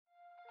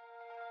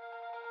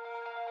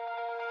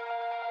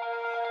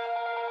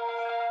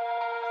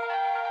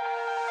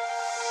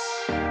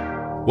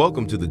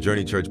Welcome to the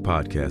Journey Church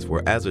podcast,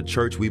 where as a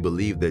church, we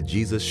believe that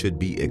Jesus should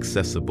be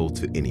accessible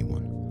to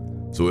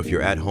anyone. So if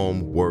you're at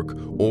home, work,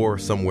 or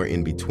somewhere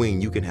in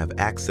between, you can have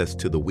access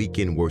to the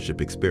weekend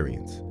worship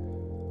experience.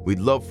 We'd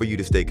love for you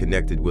to stay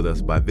connected with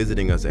us by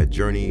visiting us at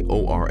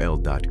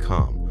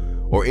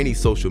journeyorl.com or any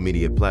social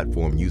media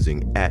platform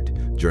using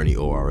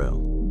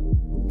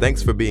 @JourneyORL.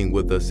 Thanks for being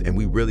with us, and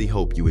we really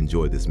hope you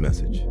enjoy this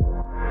message.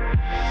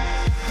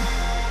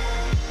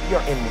 We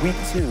are in week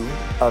 2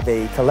 of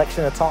a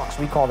collection of talks.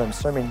 We call them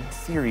sermon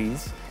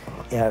series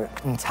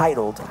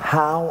entitled,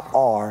 How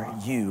Are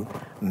You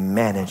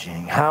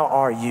Managing? How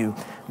are you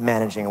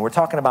managing? And we're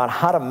talking about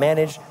how to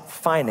manage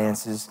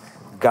finances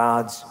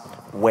God's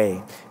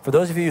way. For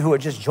those of you who are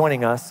just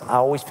joining us, I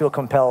always feel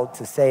compelled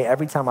to say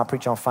every time I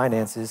preach on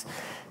finances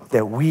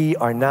that we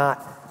are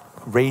not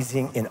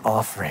raising an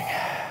offering.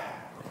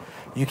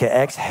 You can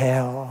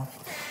exhale,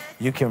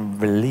 you can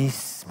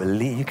release,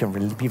 you can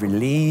be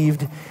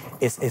relieved.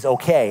 It's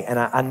okay. And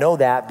I know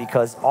that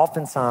because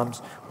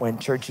oftentimes when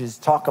churches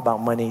talk about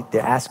money, they're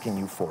asking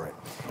you for it.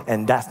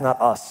 And that's not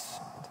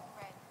us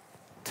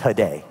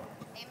today.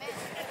 Amen.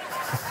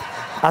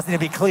 I just need to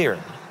be clear.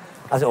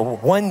 I said,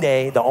 one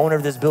day the owner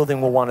of this building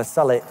will want to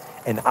sell it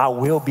and I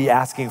will be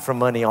asking for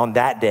money on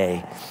that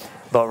day.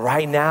 But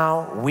right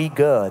now, we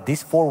good.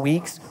 These 4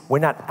 weeks, we're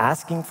not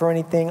asking for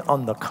anything.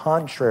 On the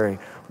contrary,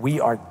 we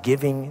are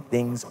giving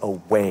things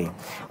away.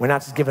 We're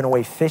not just giving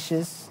away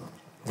fishes.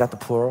 Is that the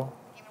plural?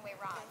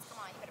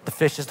 The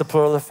fish is the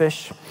plural of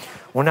fish.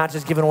 We're not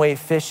just giving away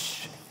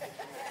fish.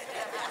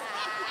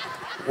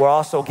 We're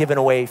also giving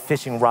away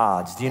fishing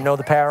rods. Do you know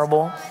the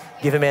parable?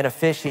 Give a man a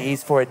fish, he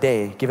eats for a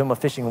day. Give him a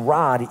fishing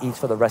rod, he eats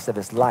for the rest of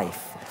his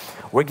life.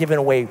 We're giving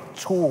away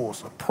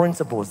tools,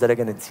 principles that are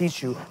going to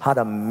teach you how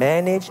to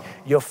manage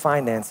your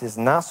finances,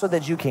 not so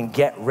that you can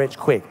get rich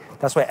quick.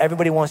 That's what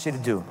everybody wants you to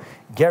do.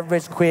 Get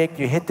rich quick.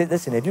 You hit the,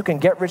 listen, if you can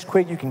get rich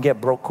quick, you can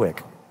get broke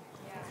quick.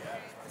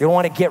 You don't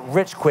want to get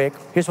rich quick.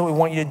 Here's what we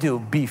want you to do.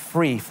 Be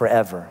free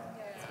forever.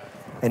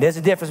 And there's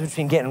a difference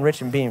between getting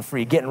rich and being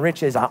free. Getting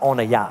rich is I own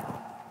a yacht.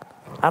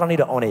 I don't need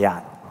to own a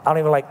yacht. I don't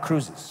even like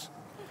cruises.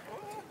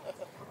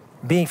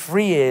 Being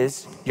free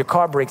is your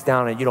car breaks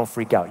down and you don't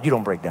freak out. You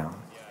don't break down.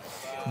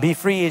 Be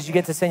free is you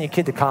get to send your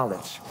kid to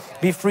college.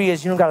 Be free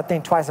is you don't got to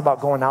think twice about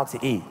going out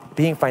to eat.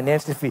 Being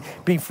financially free.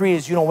 Being free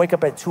is you don't wake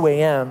up at 2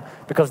 a.m.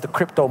 because the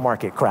crypto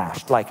market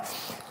crashed. Like,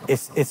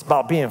 it's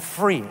about being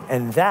free.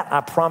 And that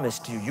I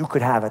promised you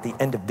could have at the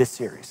end of this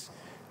series.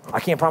 I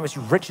can't promise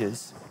you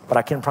riches, but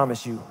I can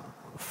promise you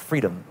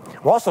freedom.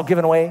 We're also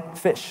giving away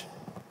fish.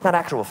 Not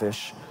actual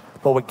fish,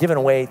 but we're giving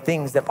away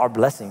things that are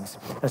blessings.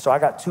 And so I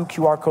got 2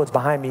 QR codes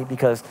behind me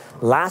because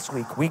last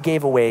week we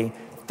gave away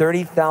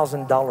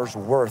 $30,000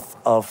 worth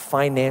of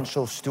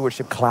financial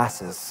stewardship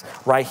classes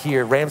right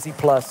here, Ramsey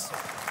Plus.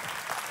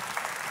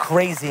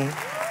 Crazy.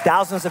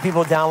 Thousands of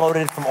people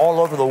downloaded it from all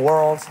over the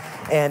world.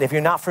 And if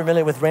you're not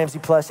familiar with Ramsey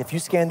Plus, if you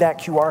scan that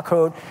QR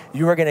code,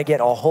 you are going to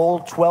get a whole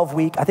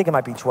 12-week, I think it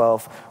might be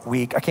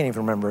 12-week, I can't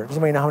even remember. Does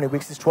anybody know how many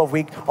weeks it's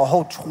 12-week? A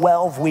whole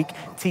 12-week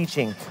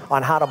teaching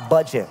on how to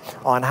budget,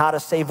 on how to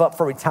save up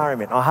for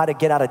retirement, on how to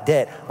get out of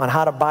debt, on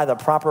how to buy the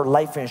proper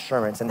life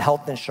insurance and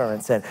health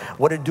insurance, and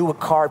what to do with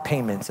car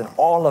payments and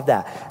all of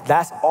that.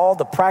 That's all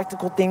the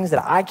practical things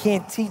that I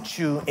can't teach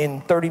you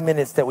in 30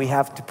 minutes that we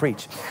have to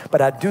preach.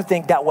 But I do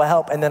think that will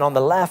help. And then on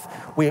the left,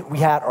 we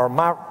had,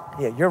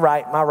 you're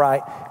right,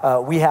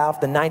 we have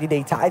the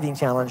 90-day tithing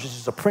challenge, which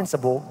is a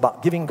principle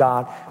about giving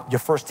God your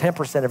first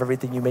 10% of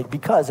everything you make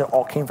because it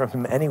all came from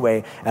him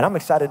anyway. And I'm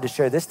excited to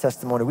share this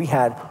testimony. We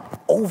had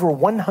over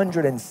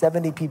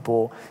 170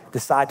 people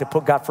decide to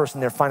put God first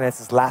in their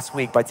finances last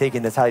week by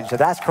taking the tithing. So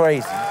that's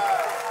crazy.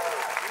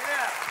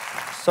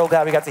 So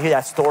glad we got to hear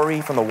that story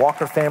from the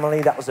Walker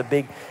family. That was a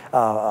big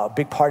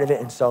part of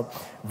it. And so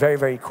very,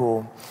 very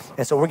cool.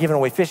 And so we're giving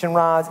away fishing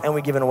rods and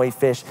we're giving away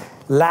fish.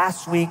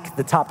 Last week,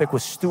 the topic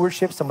was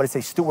stewardship. Somebody say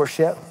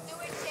stewardship.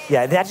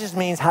 Yeah, that just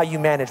means how you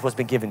manage what's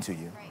been given to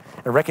you.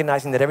 And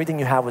recognizing that everything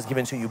you have was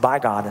given to you by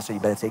God, and so you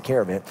better take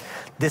care of it.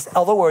 This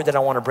other word that I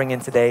want to bring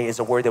in today is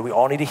a word that we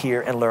all need to hear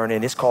and learn,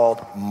 and it's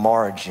called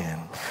margin.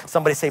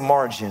 Somebody say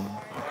margin.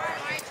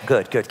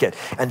 Good.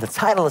 And the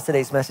title of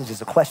today's message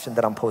is a question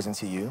that I'm posing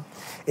to you.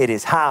 It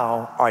is,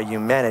 how are you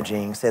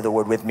managing, say the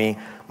word with me,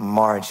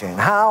 margin?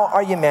 How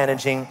are you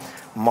managing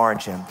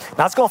margin?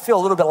 Now, it's going to feel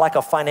a little bit like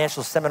a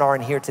financial seminar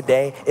in here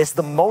today. It's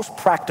the most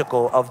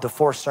practical of the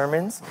 4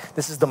 sermons.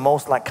 This is the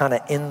most like kind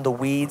of in the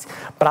weeds,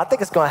 but I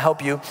think it's going to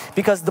help you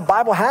because the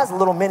Bible has a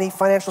little mini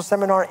financial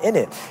seminar in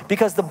it,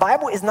 because the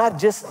Bible is not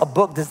just a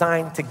book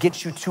designed to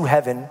get you to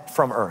heaven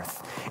from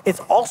earth.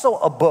 It's also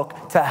a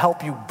book to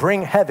help you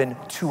bring heaven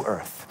to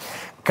earth.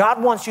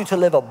 God wants you to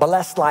live a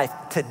blessed life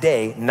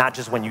today, not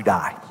just when you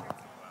die.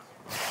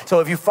 So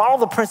if you follow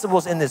the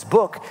principles in this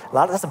book,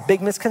 that's a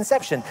big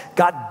misconception.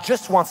 God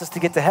just wants us to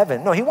get to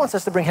heaven. No, he wants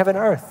us to bring heaven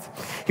to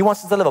earth. He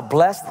wants us to live a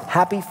blessed,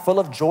 happy, full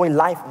of joy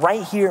life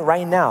right here,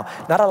 right now.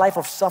 Not a life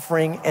of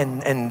suffering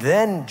and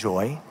then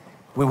joy.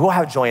 We will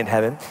have joy in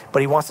heaven,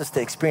 but he wants us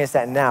to experience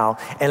that now.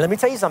 And let me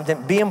tell you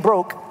something, being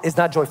broke is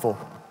not joyful.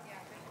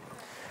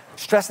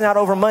 Stressing out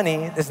over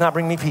money does not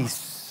bring me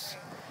peace.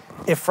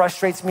 It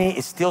frustrates me,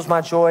 it steals my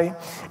joy,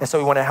 and so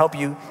we want to help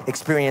you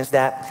experience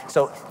that.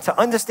 So to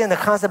understand the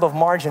concept of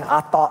margin,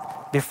 I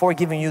thought before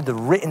giving you the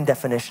written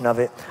definition of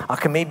it, I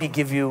can maybe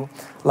give you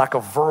like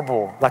a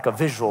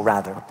visual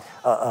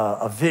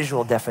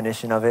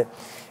definition of it,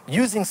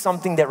 using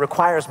something that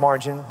requires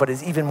margin but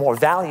is even more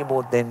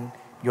valuable than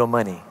your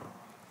money,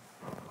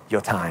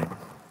 your time.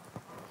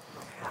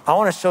 I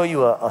want to show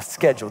you a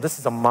schedule. This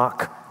is a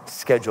mock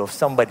schedule of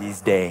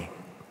somebody's day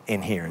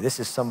in here. This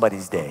is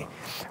somebody's day,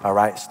 all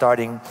right?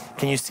 Starting,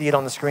 can you see it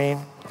on the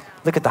screen?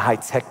 Look at the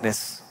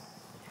high-techness.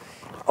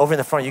 Over in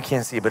the front, you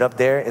can't see it, but up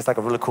there, it's like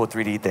a really cool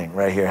 3D thing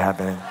right here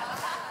happening.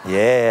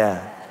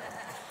 Yeah.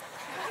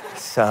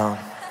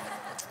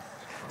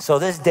 So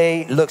this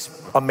day looks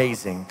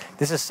amazing.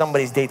 This is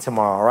somebody's day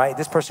tomorrow, all right?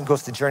 This person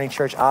goes to Journey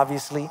Church,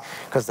 obviously,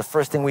 because the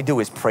first thing we do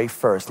is pray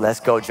first.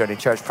 Let's go, Journey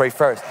Church, pray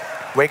first.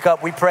 Wake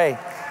up, we pray.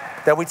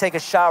 Then we take a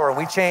shower,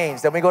 we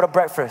change. Then we go to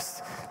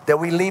breakfast. Then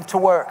we leave to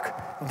work.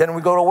 Then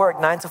we go to work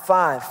 9 to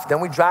 5. Then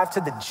we drive to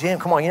the gym.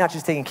 Come on, you're not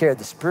just taking care of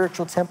the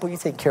spiritual temple, you're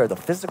taking care of the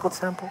physical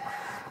temple.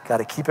 Got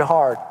to keep it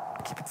hard,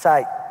 keep it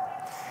tight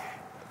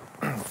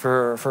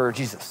for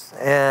Jesus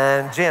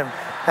and gym.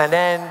 And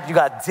then you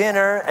got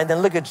dinner, and then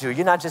look at you.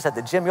 You're not just at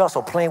the gym, you're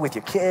also playing with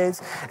your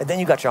kids. And then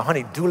you got your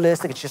honey-do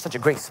list. Look at you, such a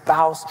great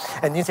spouse.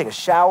 And you take a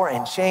shower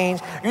and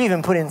change. You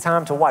even put in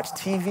time to watch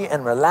TV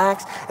and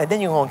relax. And then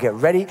you're going to get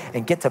ready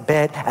and get to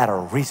bed at a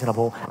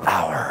reasonable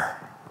hour.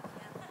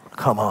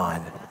 Come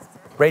on.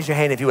 Raise your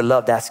hand if you would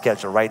love that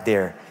schedule right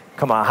there.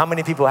 Come on, how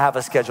many people have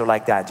a schedule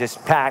like that?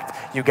 Just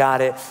packed, you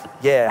got it.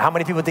 Yeah, how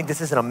many people think this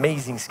is an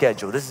amazing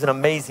schedule? This is an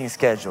amazing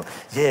schedule.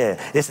 Yeah,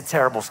 it's a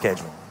terrible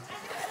schedule.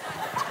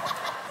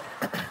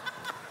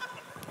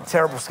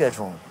 Terrible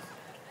schedule.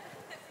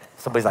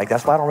 Somebody's like,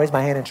 that's why I don't raise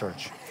my hand in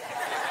church.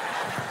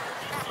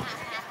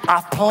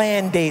 I've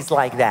planned days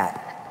like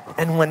that.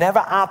 And whenever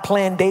I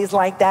plan days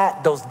like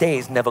that, those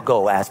days never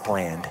go as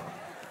planned.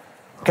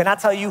 Can I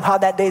tell you how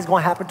that day is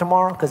going to happen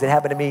tomorrow? Because it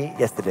happened to me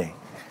yesterday.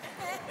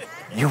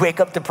 You wake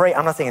up to pray.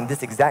 I'm not saying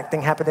this exact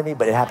thing happened to me,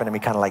 but it happened to me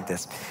kind of like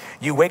this.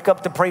 You wake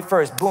up to pray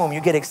first. Boom, you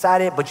get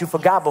excited, but you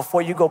forgot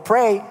before you go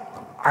pray,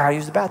 I gotta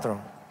use the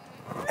bathroom.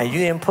 And you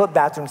didn't put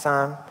bathroom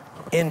time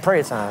in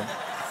prayer time.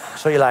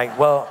 So you're like,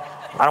 well,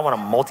 I don't want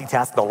to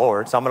multitask the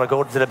Lord, so I'm going to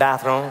go to the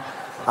bathroom.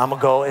 I'm going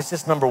to go. It's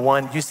just number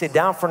one. You sit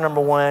down for number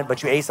one,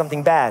 but you ate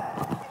something bad.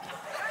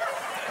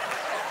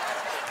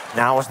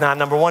 Now it's not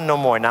number one no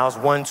more. Now it's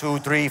 1, 2,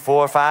 3,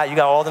 4, 5. You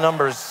got all the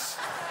numbers.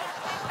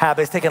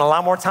 It's taking a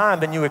lot more time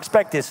than you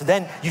expected. So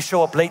then you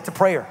show up late to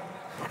prayer.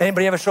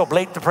 Anybody ever show up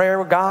late to prayer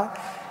with God?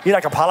 You're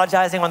like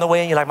apologizing on the way,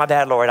 and you're like, my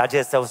bad, Lord.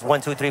 That was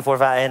 1, 2, 3, 4,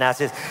 5, and that's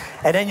just.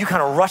 And then you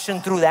kind of rushing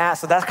through that.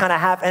 So that's kind of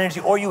half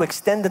energy. Or you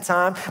extend the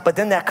time, but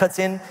then that cuts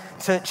in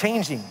to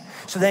changing.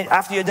 So then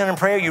after you're done in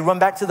prayer, you run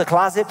back to the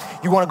closet.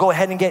 You want to go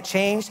ahead and get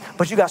changed,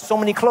 but you got so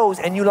many clothes,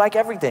 and you like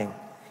everything.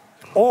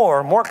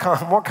 Or more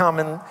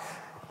common,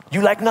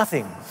 you like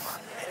nothing.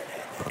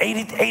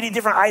 80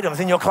 different items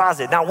in your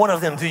closet. Not one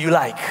of them do you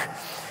like.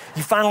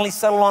 You finally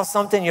settle on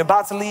something. You're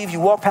about to leave. You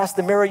walk past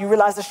the mirror. You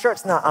realize the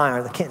shirt's not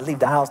ironed. I can't leave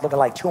the house looking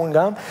like chewing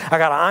gum. I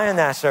got to iron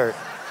that shirt.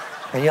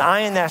 And you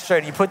iron that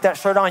shirt. You put that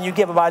shirt on. You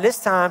get, but by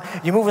this time,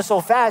 you're moving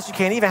so fast, you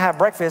can't even have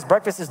breakfast.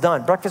 Breakfast is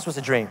done. Breakfast was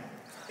a dream.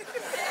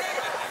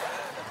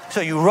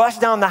 So you rush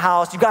down the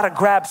house. You got to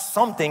grab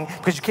something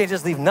because you can't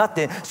just leave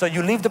nothing. So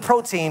you leave the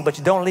protein, but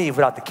you don't leave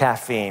without the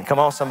caffeine. Come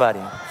on,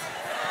 somebody.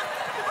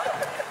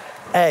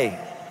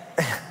 Hey.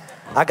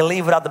 I can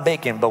leave without the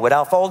bacon, but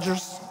without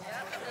Folgers,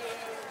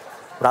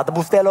 without the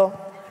Bustelo,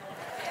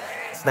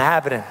 it's not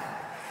happening.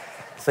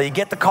 So you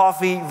get the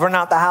coffee, run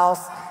out the house.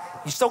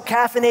 You're so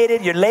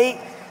caffeinated, you're late,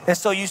 and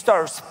so you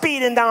start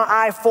speeding down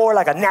I-4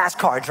 like a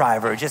NASCAR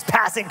driver, just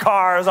passing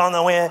cars on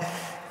the way,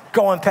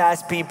 going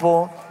past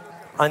people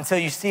until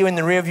you see in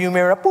the rearview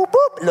mirror, boop,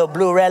 boop, little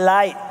blue red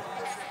light.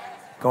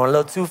 Going a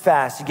little too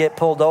fast, you get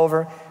pulled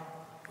over.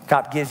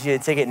 Cop gives you a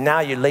ticket, now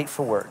you're late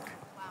for work.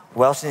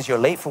 Well, since you're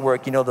late for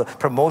work, you know the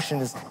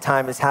promotion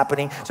time is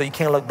happening, so you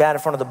can't look bad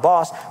in front of the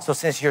boss. So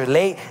since you're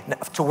late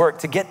to work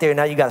to get there,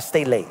 now you got to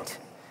stay late.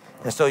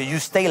 And so you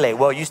stay late.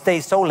 Well, you stay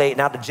so late,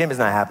 now the gym is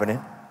not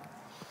happening.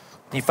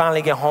 You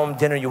finally get home,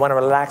 dinner, you want to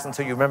relax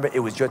until you remember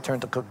it was your turn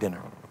to cook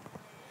dinner.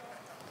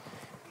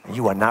 And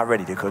you are not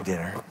ready to cook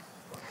dinner.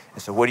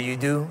 And so what do?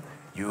 You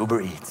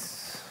Uber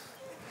Eats.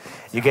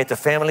 You get the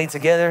family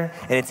together,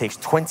 and it takes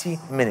 20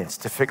 minutes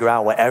to figure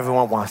out what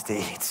everyone wants to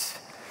eat.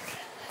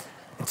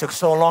 It took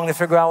so long to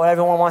figure out what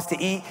everyone wants to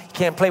eat. You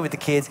can't play with the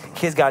kids.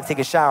 Kids got to take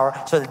a shower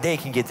so that they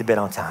can get to bed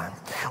on time.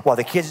 While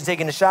the kids are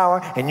taking a shower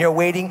and you're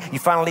waiting, you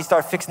finally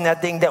start fixing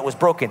that thing that was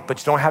broken, but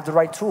you don't have the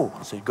right tool.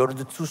 So you go to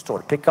the tool store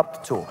to pick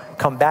up the tool.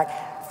 Come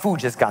back,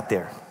 food just got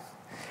there.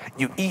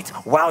 You eat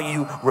while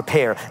you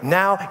repair.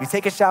 Now you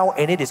take a shower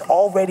and it is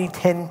already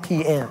 10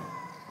 p.m.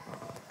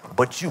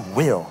 But you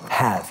will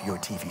have your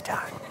TV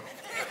time.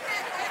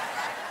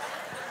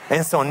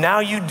 And so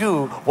now you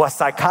do what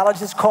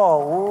psychologists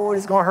call, ooh,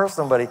 it's gonna hurt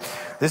somebody.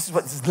 This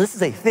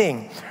is a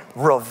thing,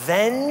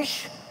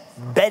 revenge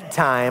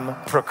bedtime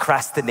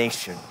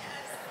procrastination.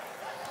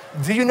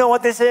 Do you know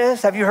what this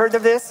is? Have you heard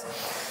of this?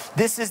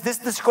 This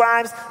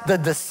describes the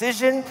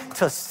decision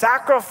to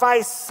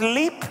sacrifice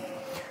sleep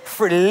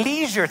for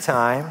leisure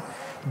time,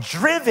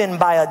 driven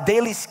by a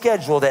daily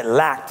schedule that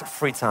lacked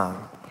free time.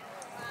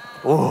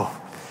 Ooh.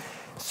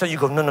 So you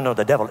go, no,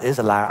 the devil is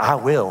a liar. I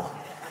will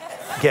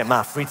get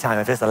my free time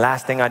if it's the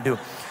last thing I do.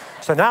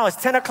 So now it's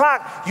 10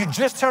 o'clock. You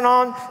just turn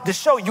on the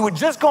show. You were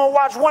just going to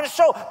watch one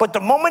show, but the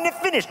moment it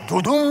finished,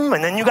 doo-doom,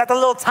 and then you got the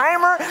little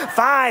timer,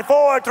 5,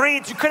 4, 3,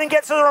 you couldn't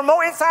get to the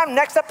remote in time.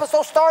 Next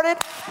episode started.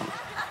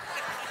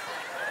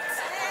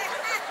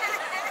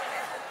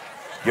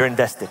 You're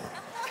invested.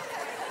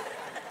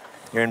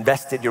 You're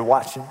invested, you're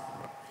watching,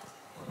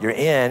 you're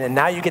in, and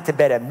now you get to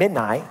bed at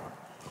midnight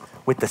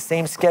with the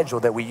same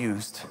schedule that we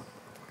used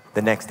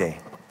the next day.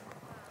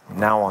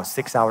 Now on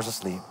 6 hours of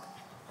sleep,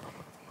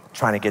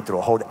 trying to get through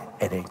a whole day,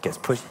 and it gets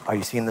pushed. Are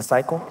you seeing the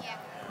cycle? Yeah.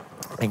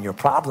 And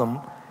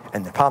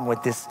the problem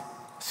with this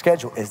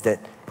schedule is that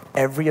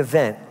every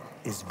event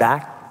is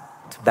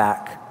back to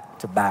back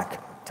to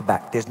back to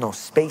back. There's no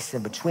space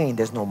in between.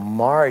 There's no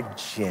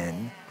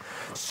margin.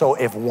 So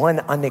if one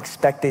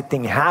unexpected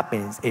thing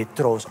happens, it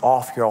throws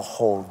off your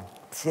whole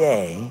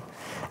day.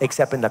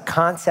 Except in the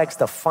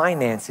context of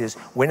finances,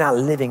 we're not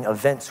living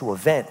event to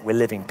event. We're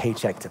living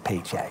paycheck to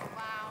paycheck.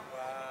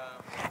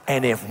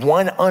 And if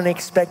one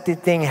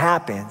unexpected thing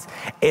happens,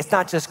 it's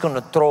not just going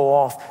to throw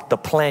off the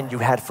plan you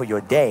had for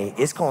your day.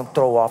 It's going to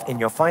throw off in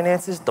your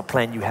finances the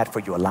plan you had for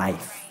your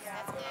life.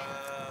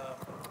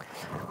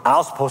 I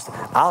was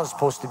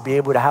supposed to be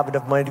able to have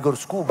enough money to go to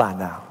school by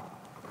now.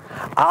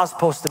 I was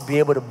supposed to be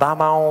able to buy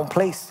my own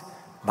place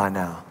by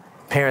now.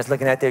 Parents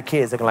looking at their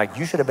kids looking like,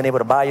 you should have been able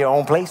to buy your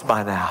own place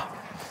by now.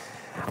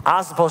 I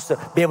was supposed to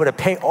be able to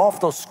pay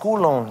off those school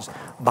loans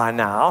by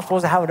now. I was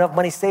supposed to have enough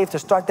money saved to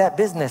start that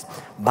business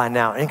by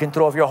now. And you can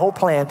throw off your whole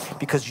plan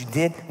because you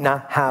did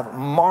not have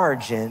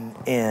margin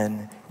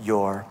in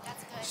your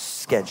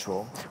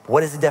schedule.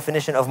 What is the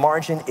definition of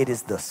margin? It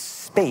is the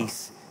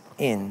space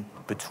in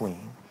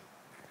between.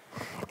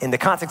 In the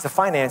context of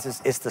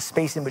finances, it's the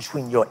space in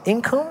between your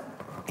income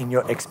and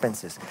your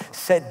expenses.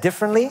 Said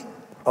differently,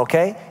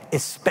 okay,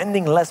 it's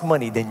spending less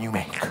money than you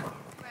make.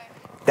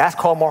 That's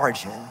called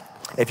margin.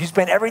 If you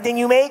spend everything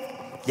you make,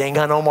 you ain't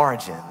got no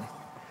margin.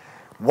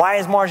 Why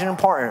is margin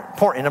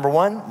important? Number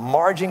one,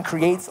 margin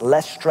creates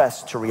less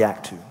stress to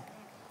react to.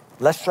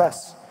 Less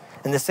stress.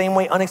 In the same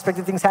way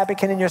unexpected things can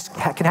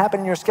happen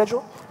in your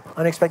schedule,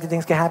 unexpected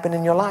things can happen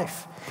in your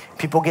life.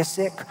 People get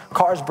sick,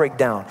 cars break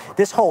down.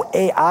 This whole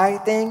AI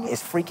thing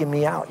is freaking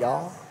me out,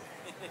 y'all.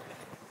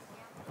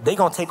 They're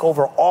gonna take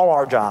over all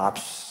our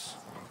jobs.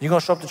 You're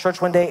gonna show up to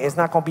church one day, it's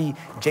not gonna be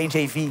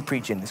JJV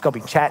preaching, it's gonna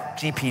be Chat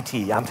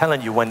GPT. I'm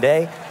telling you, one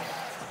day,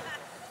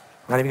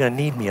 not even gonna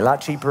need me, a lot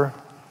cheaper.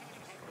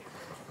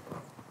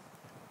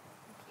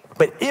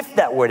 But if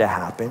that were to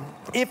happen,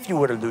 if you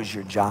were to lose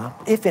your job,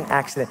 if an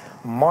accident,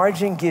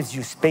 margin gives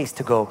you space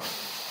to go,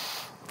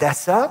 that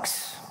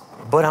sucks,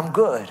 but I'm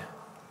good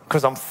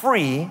because I'm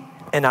free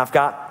and I've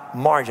got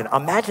margin.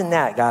 Imagine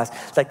that, guys.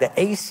 It's like the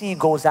AC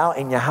goes out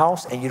in your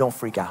house and you don't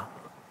freak out.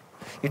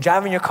 You're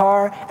driving your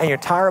car and your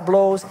tire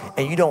blows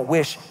and you don't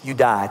wish you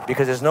died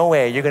because there's no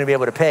way you're gonna be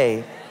able to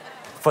pay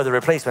for the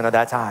replacement of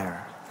that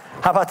tire.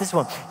 How about this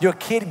one? Your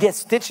kid gets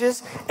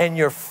stitches and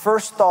your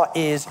first thought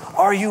is,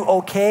 are you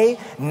okay?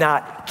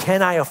 Not,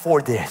 can I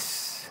afford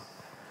this?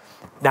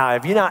 Now,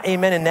 if you're not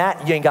amening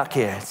that, you ain't got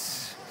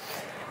kids.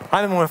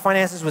 I remember when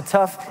finances were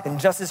tough and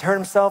Justice hurt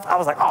himself, I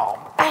was like, oh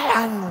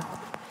man,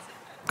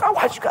 God,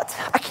 why'd you got,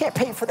 I can't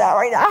pay for that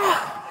right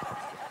now.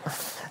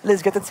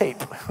 Liz, get the tape.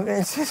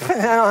 Just put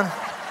that on.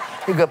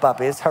 You're good,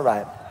 Papa, it's all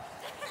right.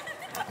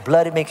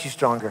 Blood, it makes you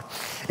stronger.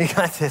 You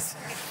got this.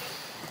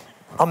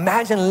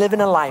 Imagine living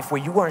a life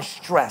where you weren't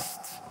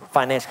stressed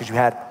financially because you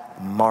had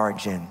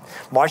margin.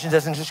 Margin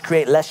doesn't just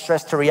create less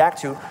stress to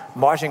react to.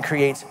 Margin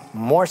creates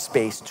more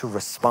space to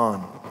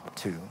respond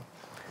to.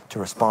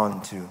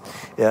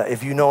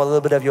 If you know a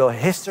little bit of your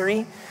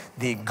history,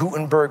 the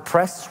Gutenberg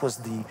press was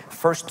the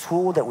first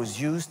tool that was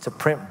used to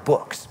print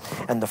books.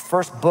 And the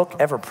first book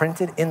ever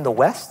printed in the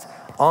West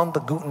on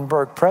the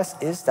Gutenberg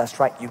press is, that's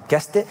right, you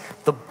guessed it,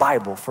 the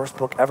Bible, first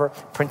book ever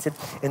printed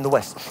in the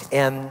West.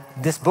 And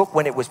this book,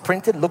 when it was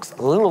printed, looks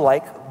a little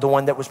like the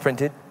one that was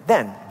printed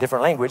then.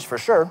 Different language for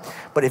sure.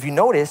 But if you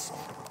notice,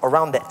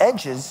 around the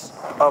edges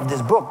of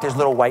this book, there's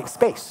little white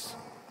space.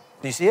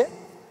 Do you see it?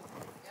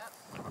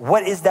 Yep.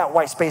 What is that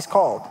white space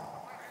called?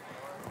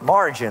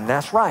 Margin,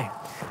 that's right.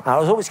 Now,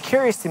 it was always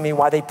curious to me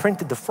why they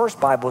printed the first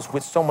Bibles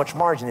with so much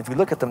margin. If you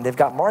look at them, they've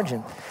got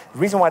margin. The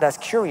reason why that's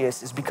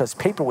curious is because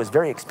paper was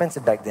very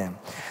expensive back then.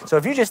 So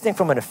if you just think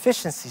from an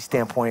efficiency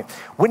standpoint,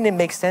 wouldn't it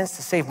make sense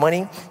to save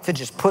money to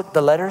just put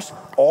the letters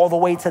all the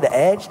way to the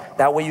edge?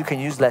 That way you can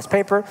use less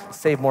paper,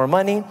 save more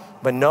money.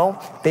 But no,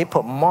 they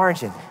put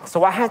margin.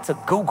 So I had to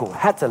Google,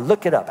 had to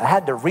look it up. I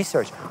had to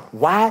research,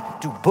 why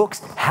do books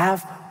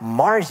have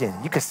margin?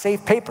 You could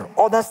save paper,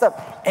 all that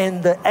stuff.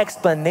 And the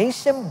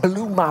explanation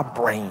blew my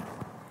brain.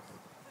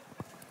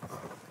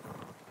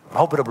 I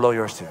hope it'll blow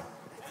yours too.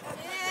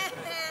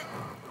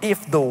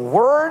 if the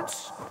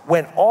words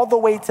went all the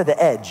way to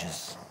the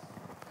edges,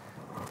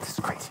 this is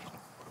crazy,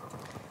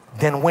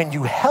 then when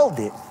you held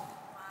it,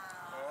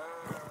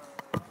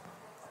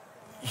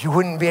 you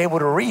wouldn't be able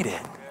to read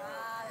it.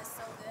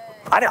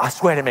 I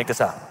swear I didn't make this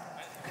up.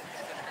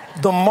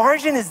 The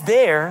margin is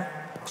there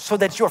so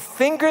that your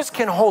fingers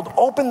can hold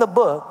open the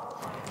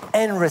book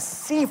and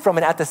receive from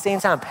it at the same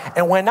time.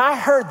 And when I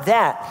heard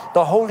that,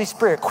 the Holy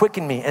Spirit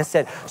quickened me and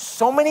said,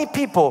 so many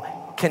people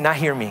cannot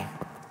hear me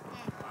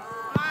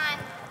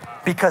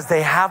because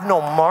they have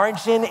no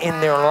margin in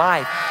their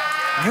life.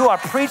 You are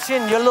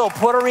preaching your little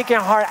Puerto Rican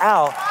heart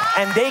out,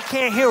 and they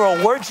can't hear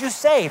a word you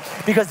say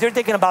because they're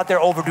thinking about their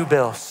overdue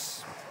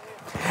bills.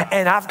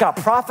 And I've got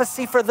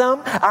prophecy for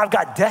them. I've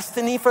got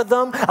destiny for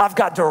them. I've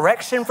got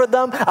direction for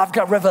them. I've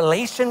got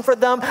revelation for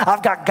them.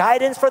 I've got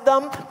guidance for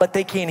them, but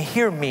they can't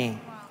hear me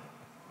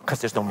because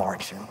there's no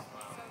margin.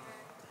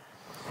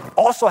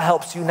 Also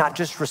helps you not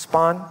just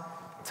respond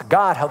to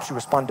God, helps you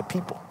respond to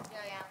people.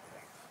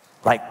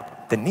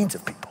 Like the needs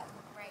of people.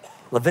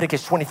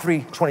 Leviticus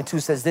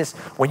 23:22 says this,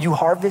 when you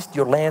harvest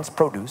your land's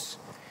produce,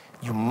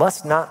 you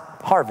must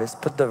not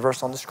harvest, put the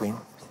verse on the screen,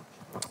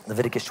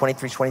 Leviticus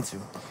 23:22.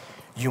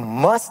 You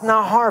must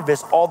not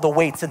harvest all the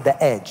way to the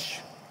edge.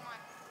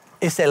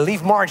 It said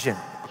leave margin.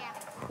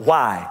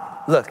 Why?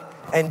 Look,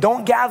 and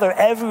don't gather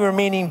every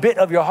remaining bit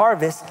of your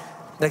harvest.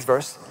 Next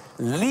verse.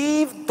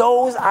 Leave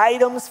those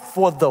items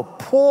for the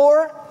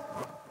poor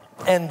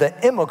and the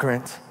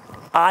immigrant.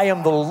 I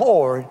am the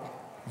Lord,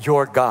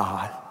 your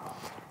God.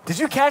 Did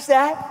you catch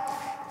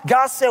that?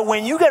 God said,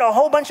 when you get a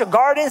whole bunch of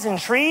gardens and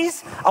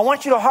trees, I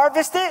want you to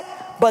harvest it,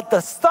 but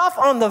the stuff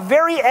on the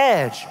very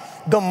edge,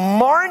 the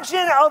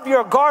margin of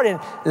your garden,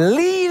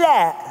 leave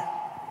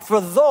that for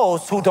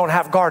those who don't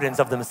have gardens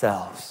of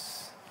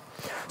themselves.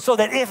 So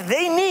that if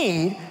they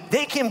need,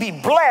 they can be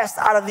blessed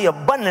out of the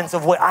abundance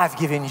of what I've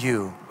given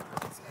you.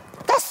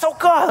 That's so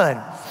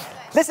good.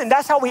 Listen,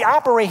 that's how we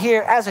operate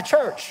here as a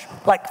church.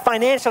 Like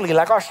financially,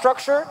 like our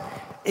structure.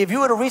 If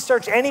you were to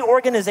research any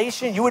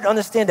organization, you would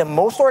understand that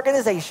most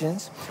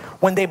organizations,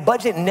 when they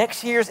budget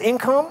next year's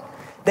income,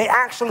 they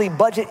actually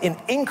budget an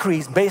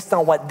increase based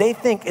on what they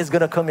think is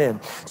going to come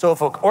in. So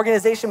if an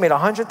organization made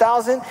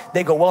 100,000,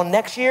 they go, well,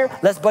 next year,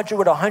 let's budget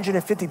with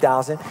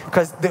 150,000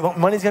 because the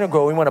money's going to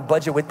grow. We want to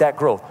budget with that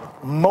growth.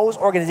 Most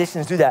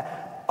organizations do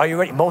that. Are you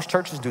ready? Most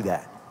churches do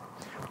that.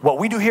 What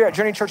we do here at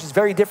Journey Church is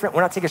very different.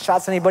 We're not taking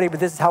shots at anybody, but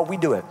this is how we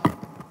do it.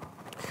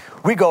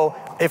 We go,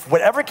 if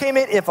whatever came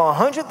in, if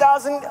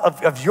 100,000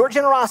 of your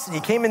generosity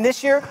came in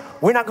this year,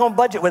 we're not going to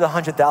budget with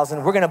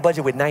 100,000. We're going to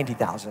budget with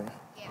 90,000.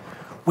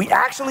 We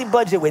actually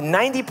budget with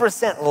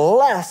 90%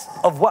 less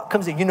of what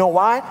comes in. You know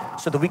why?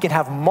 So that we can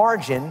have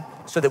margin,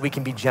 so that we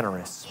can be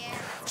generous.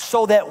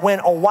 So that when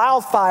a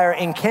wildfire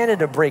in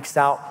Canada breaks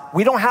out,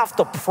 we don't have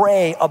to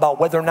pray about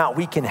whether or not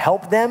we can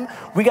help them.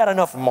 We got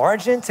enough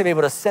margin to be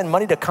able to send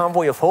money to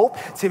Convoy of Hope,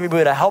 to be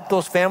able to help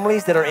those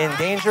families that are in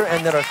danger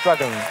and that are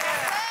struggling.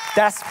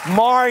 That's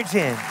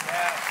margin.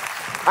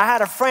 I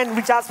had a friend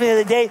reach out to me the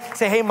other day,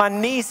 say, hey, my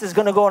niece is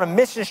gonna go on a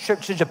mission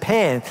trip to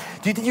Japan.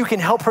 Do you think you can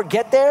help her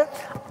get there?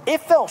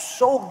 It felt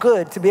so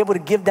good to be able to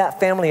give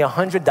that family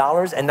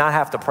 $100 and not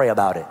have to pray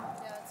about it.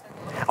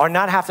 Or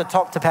not have to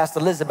talk to Pastor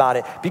Liz about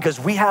it, because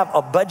we have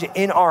a budget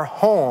in our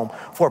home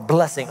for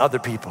blessing other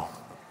people.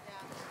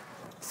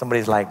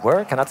 Somebody's like,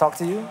 where? Can I talk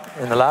to you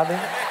in the lobby?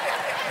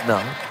 No.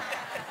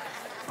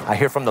 I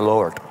hear from the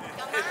Lord.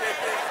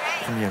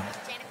 From you.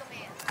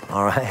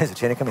 All right, there's a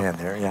chain of command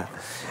there, yeah.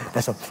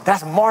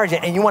 That's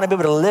margin, and you want to be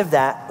able to live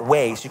that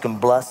way so you can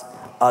bless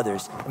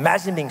others.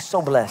 Imagine being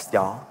so blessed,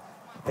 y'all,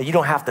 that you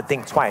don't have to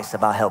think twice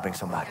about helping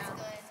somebody.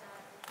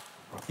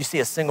 You see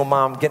a single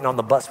mom getting on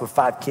the bus with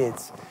 5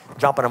 kids,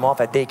 dropping them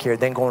off at daycare,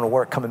 then going to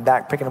work, coming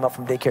back, picking them up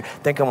from daycare,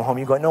 then coming home.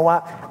 You go, you know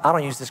what? I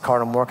don't use this car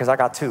no more because I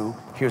got 2.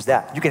 Here's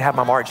that. You can have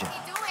my margin.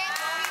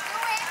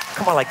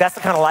 Come on, like that's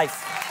the kind of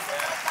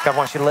life God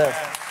wants you to live.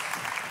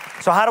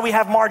 So how do we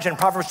have margin?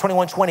 Proverbs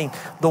 21:20,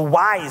 the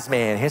wise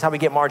man, here's how we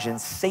get margin,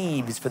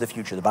 saves for the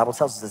future. The Bible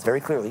tells us this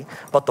very clearly,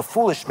 but the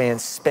foolish man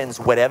spends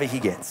whatever he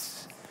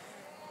gets.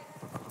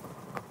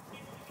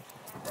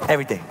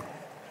 Everything.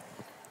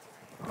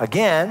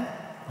 Again,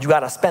 you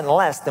gotta spend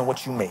less than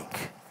what you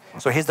make.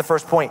 So here's the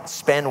first point,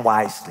 spend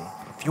wisely.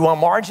 If you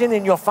want margin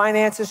in your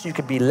finances, you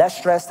could be less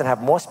stressed and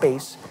have more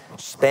space,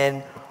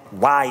 spend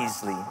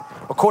wisely.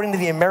 According to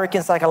the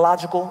American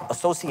Psychological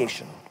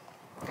Association,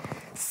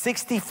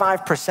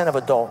 65% of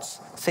adults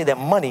say that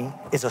money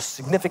is a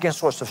significant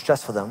source of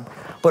stress for them.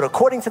 But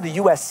according to the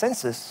US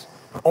Census,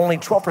 only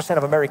 12%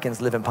 of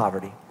Americans live in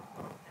poverty.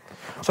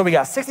 So we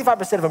got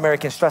 65% of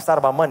Americans stressed out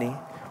about money,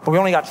 but we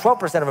only got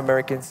 12% of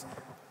Americans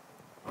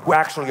who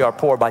actually are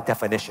poor by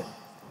definition.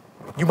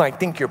 You might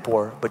think you're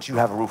poor, but you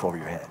have a roof over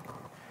your head.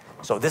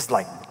 So this is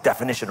like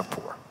definition of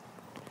poor.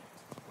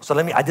 So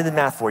I did the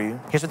math for you.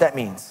 Here's what that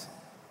means.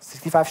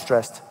 65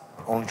 stressed,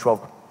 only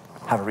 12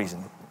 have a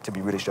reason to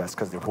be really stressed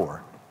because they're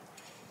poor.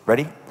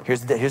 Ready?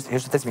 Here's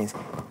what this means.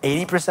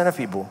 80% of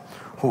people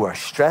who are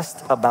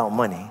stressed about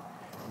money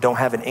don't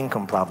have an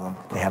income problem,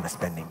 they have a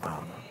spending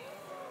problem.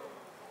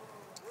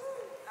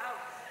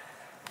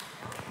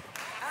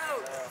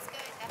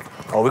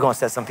 Oh, we're gonna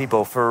set some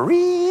people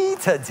free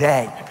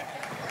today.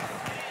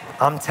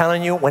 I'm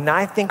telling you, when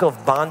I think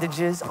of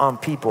bondages on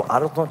people, I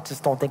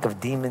just don't think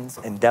of demons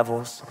and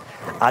devils.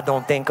 I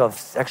don't think of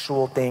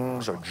sexual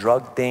things or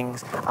drug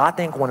things. I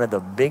think one of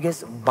the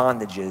biggest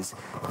bondages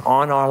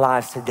on our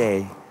lives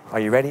today, are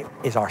you ready,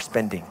 is our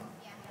spending.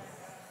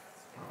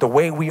 The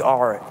way we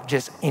are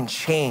just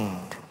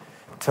enchained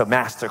to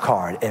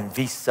MasterCard and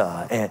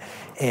Visa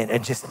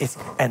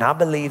and I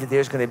believe that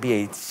there's gonna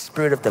be a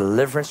spirit of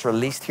deliverance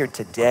released here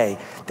today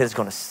that is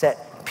gonna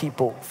set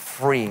people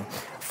free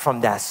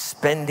from that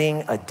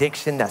spending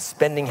addiction, that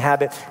spending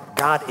habit.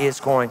 God is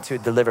going to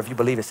deliver. If you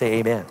believe it, say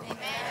amen.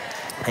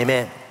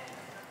 Amen.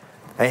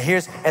 And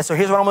so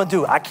here's what I'm gonna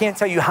do. I can't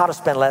tell you how to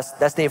spend less.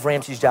 That's Dave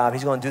Ramsey's job.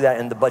 He's gonna do that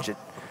in the budget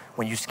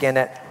when you scan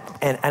that.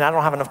 And I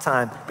don't have enough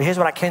time, but here's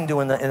what I can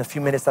do in the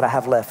few minutes that I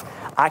have left.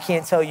 I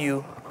can't tell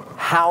you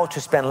how to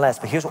spend less,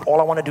 but here's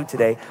all I wanna do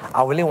today.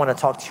 I really wanna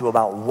talk to you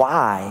about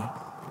why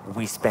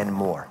we spend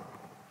more.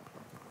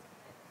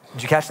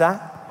 Did you catch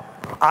that?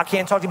 I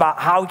can't talk to you about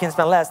how we can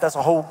spend less. That's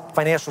a whole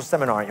financial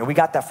seminar, and we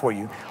got that for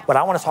you. What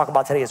I want to talk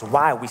about today is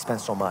why we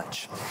spend so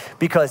much.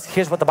 Because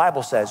here's what the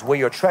Bible says: where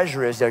your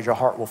treasure is, there your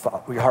heart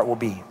will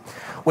be.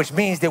 Which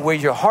means that where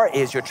your heart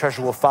is, your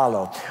treasure will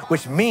follow.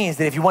 Which means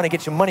that if you want to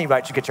get your money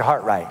right, you get your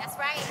heart right. That's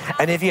right.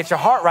 And if you get your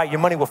heart right, your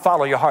money will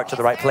follow your heart to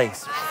the right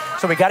place.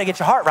 So we got to get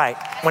your heart right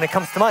when it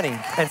comes to money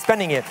and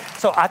spending it.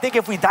 So I think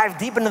if we dive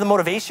deep into the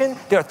motivation,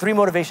 there are 3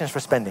 motivations for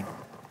spending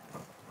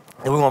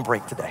that we want to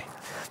break today.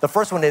 The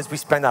first one is we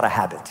spend out of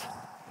habit.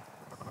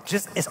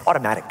 It's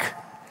automatic. Do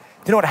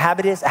you know what a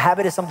habit is? A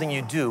habit is something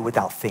you do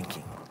without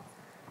thinking.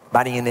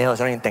 Biting your nails,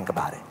 you don't even think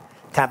about it.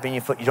 Tapping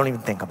your foot, you don't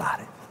even think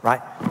about it,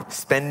 right?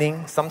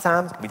 Spending,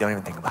 sometimes we don't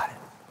even think about it.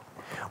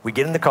 We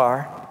get in the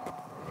car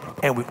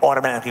and we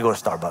automatically go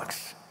to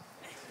Starbucks.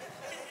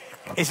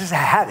 It's just a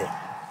habit.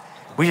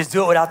 We just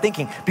do it without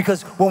thinking,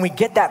 because when we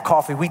get that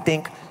coffee, we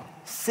think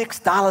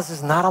 $6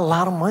 is not a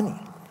lot of money.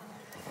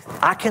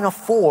 I can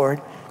afford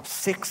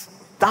 $6.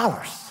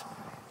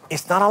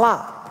 It's not a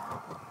lot.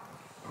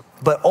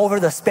 But over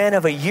the span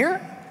of a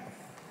year,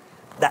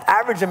 the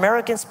average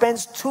American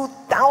spends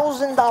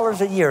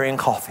 $2,000 a year in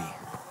coffee.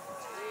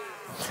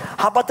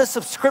 How about the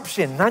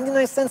subscription?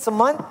 99 cents a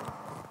month?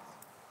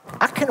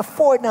 I can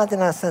afford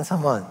 99 cents a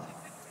month.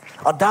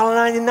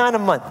 $1.99 a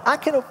month. I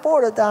can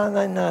afford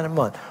 $1.99 a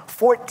month.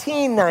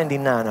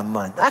 $14.99 a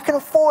month. I can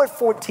afford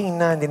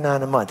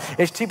 $14.99 a month.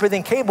 It's cheaper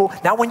than cable.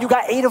 Now when you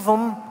got 8 of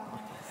them,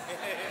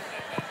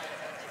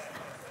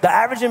 the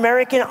average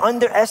American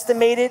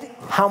underestimated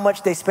how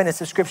much they spend in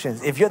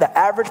subscriptions. If you're the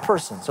average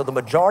person, so the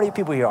majority of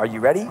people here, are you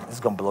ready? This is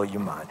gonna blow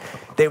your mind.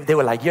 They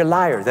were like, you're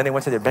liars. Then they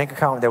went to their bank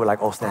account and they were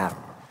like, oh snap.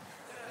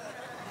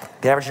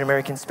 The average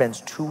American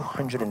spends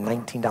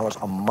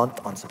 $219 a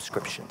month on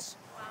subscriptions.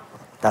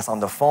 That's on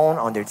the phone,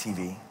 on their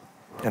TV,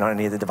 and on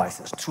any of the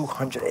devices.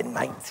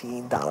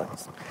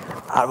 $219.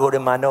 I wrote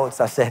in my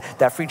notes, I said,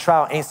 that free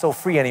trial ain't so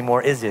free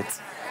anymore, is it?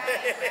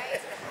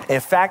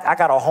 In fact, I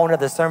got a whole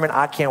nother sermon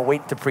I can't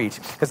wait to preach.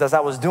 Because as I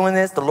was doing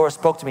this, the Lord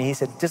spoke to me. He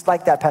said, just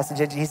like that, Pastor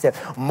JJ, he said,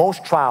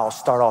 most trials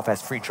start off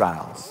as free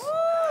trials.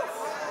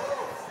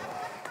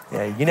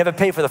 Yeah, you never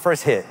pay for the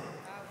first hit.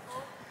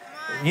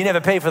 You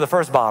never pay for the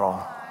first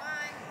bottle.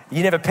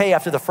 You never pay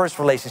after the first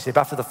relationship,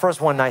 after the first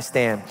one night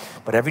stand.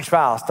 But every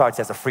trial starts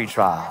as a free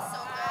trial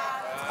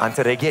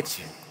until they get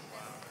you.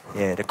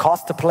 Yeah, the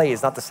cost to play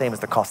is not the same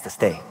as the cost to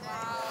stay.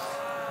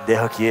 They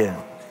hook you in.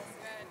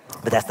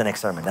 But that's the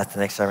next sermon.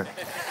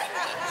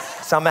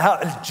 So I'm gonna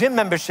help. Gym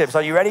memberships,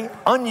 are you ready?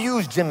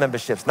 Unused gym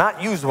memberships, not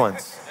used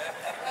ones.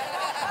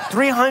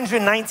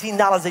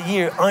 $319 a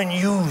year,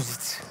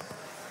 unused.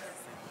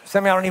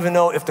 Some of y'all don't even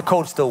know if the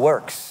code still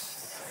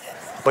works.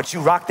 But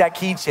you rock that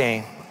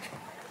keychain.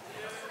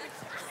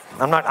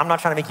 I'm not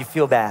trying to make you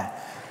feel bad.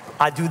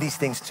 I do these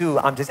things too.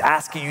 I'm just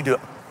asking you to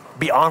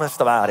be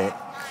honest about it.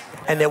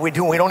 And that we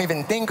don't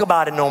even think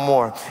about it no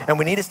more. And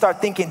we need to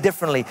start thinking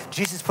differently.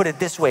 Jesus put it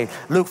this way,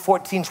 Luke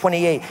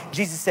 14:28.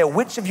 Jesus said,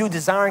 which of you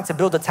desiring to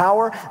build a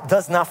tower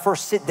does not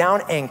first sit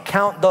down and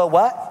count the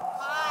what?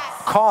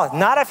 Cost.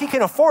 Not if he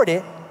can afford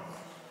it.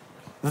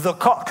 The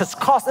cost, because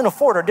cost and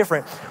afford are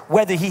different,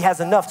 whether he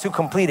has enough to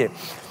complete it.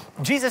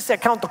 Jesus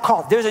said, count the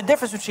cost. There's a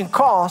difference between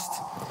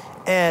cost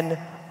and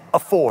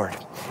afford.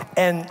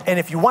 And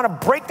if you want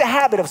to break the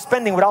habit of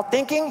spending without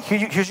thinking, here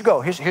you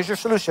go. Here's your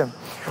solution.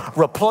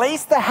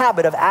 Replace the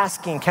habit of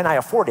asking, can I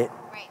afford it?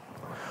 Right.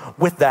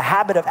 With the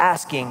habit of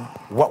asking,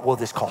 what will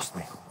this cost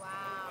me? Wow.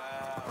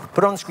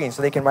 Put it on the screen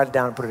so they can write it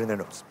down and put it in their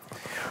notes.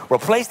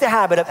 Replace the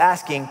habit of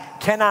asking,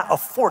 can I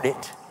afford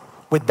it?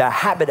 With the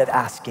habit of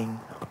asking,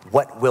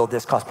 what will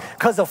this cost me?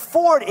 Because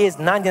afford is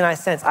 99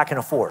 cents I can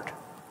afford.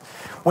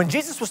 When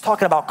Jesus was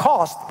talking about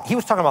cost, he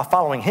was talking about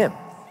following him.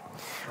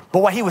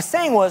 But what he was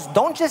saying was,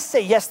 don't just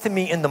say yes to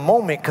me in the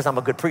moment because I'm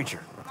a good preacher.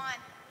 Come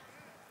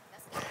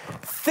on.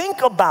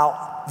 Think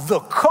about the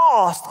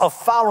cost of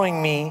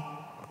following me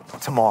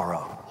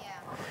tomorrow. Yeah.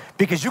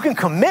 Because you can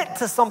commit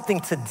to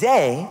something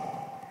today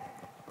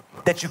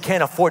that you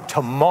can't afford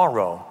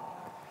tomorrow.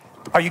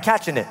 Are you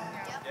catching it?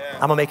 Yeah.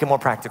 I'm gonna make it more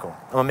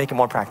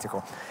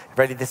practical.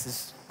 Ready?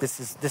 This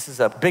is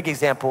a big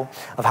example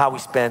of how we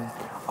spend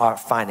our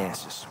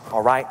finances,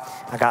 all right?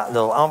 I got a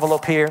little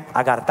envelope here.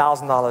 I got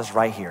 $1,000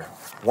 right here.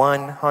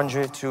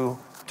 100, 2,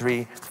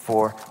 3,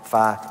 4,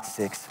 5,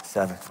 6,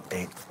 7,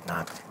 8,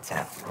 9,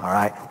 10. All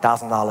right,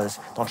 $1,000.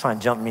 Don't try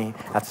and jump me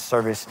after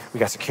service. We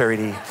got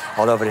security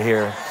all over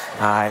here.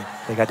 All right,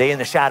 they in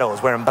the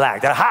shadows wearing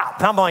black. They're hot.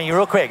 Pump on you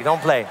real quick.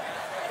 Don't play.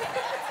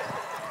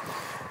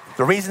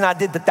 The reason I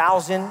did the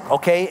 1,000,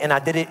 okay, and I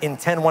did it in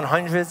 10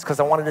 100s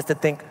because I wanted us to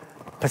think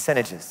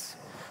percentages.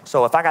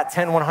 So if I got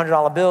 10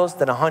 $100 bills,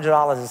 then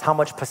 $100 is how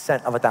much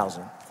percent of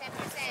 1,000?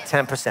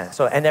 10%.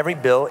 So, and every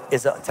bill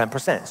is a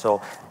 10%.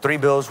 So 3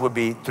 bills would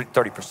be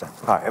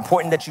 30%. All right,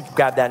 important that you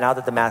grab that. Now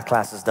that the math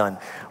class is done,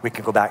 we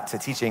can go back to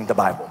teaching the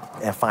Bible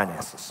and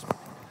finances.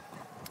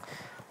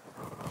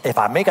 If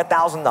I make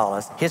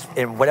 $1,000, here's,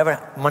 and whatever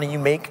money you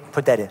make,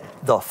 put that in.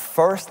 The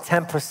first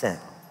 10%,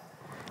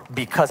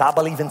 because I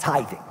believe in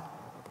tithing,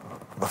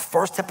 the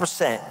first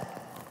 10%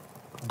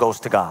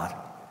 goes to God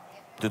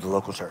through the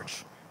local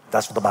church.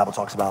 That's what the Bible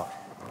talks about.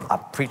 I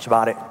preach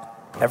about it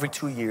every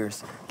 2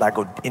 years. I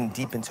go in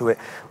deep into it.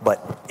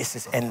 But it's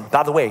just, and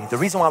by the way, the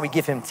reason why we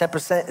give him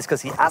 10% is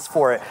because he asked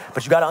for it.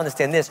 But you got to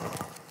understand this.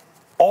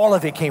 All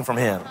of it came from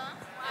him.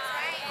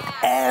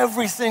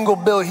 Every single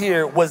bill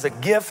here was a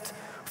gift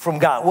from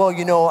God. Well,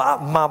 you know,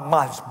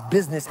 my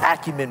business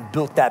acumen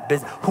built that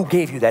business. Who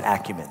gave you that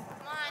acumen?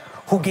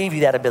 Who gave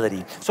you that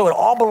ability? So it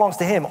all belongs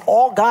to him.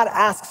 All God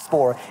asks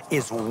for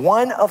is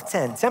 1 of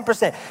 10,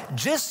 10%,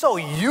 just so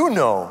you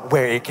know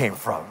where it came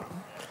from.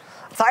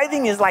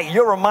 Tithing is like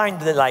your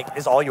reminder that like,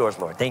 it's all yours,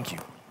 Lord. Thank you.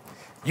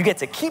 You get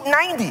to keep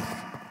 90.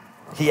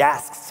 He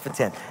asks for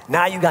 10.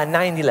 Now you got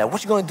 90 left.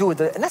 What you going to do with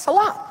it? And that's a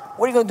lot.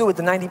 What are you going to do with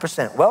the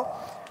 90%? Well,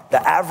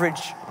 the average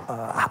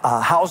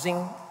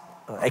housing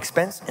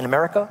expense in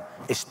America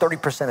is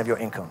 30% of your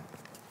income.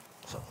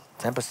 So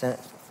 10%,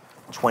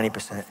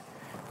 20%.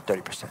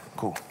 30%.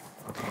 Cool.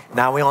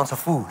 Now we're on to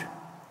food.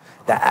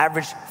 The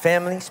average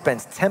family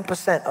spends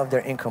 10% of their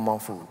income on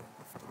food.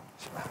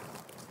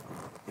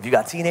 If you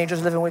got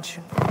teenagers living with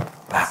you,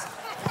 that's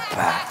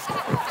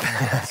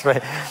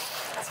right,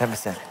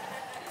 10%.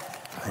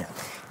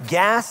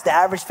 Gas, the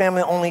average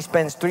family only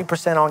spends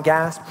 3% on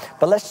gas,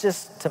 but let's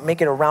just, to make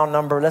it a round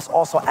number, let's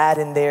also add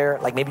in there,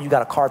 like maybe you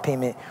got a car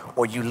payment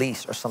or you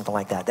lease or something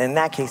like that. Then in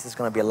that case, it's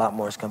gonna be a lot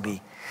more. It's gonna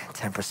be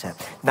 10%.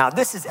 Now,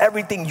 this is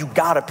everything you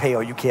gotta pay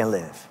or you can't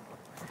live.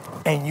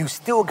 And you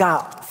still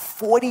got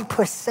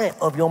 40%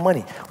 of your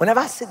money.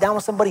 Whenever I sit down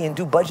with somebody and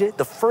do budget,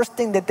 the first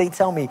thing that they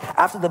tell me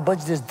after the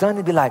budget is done,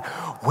 they be like,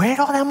 where'd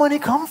all that money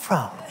come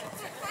from?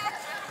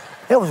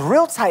 It was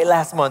real tight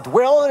last month.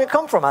 Where all did it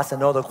come from? I said,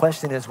 no, the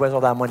question is, where's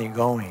all that money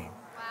going?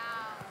 Wow.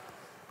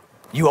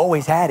 You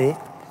always had it,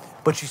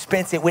 but you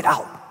spent it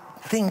without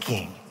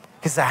thinking.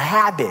 It's a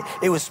habit.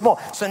 It was small.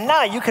 So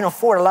now you can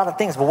afford a lot of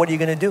things, but what are you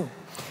going to do?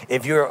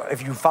 If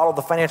you follow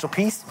the financial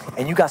piece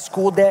and you got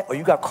school debt or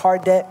you got car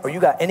debt or you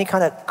got any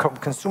kind of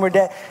consumer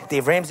debt,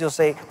 Dave Ramsey will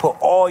say, put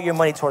all your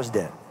money towards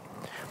debt.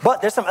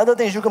 But there's some other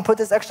things you can put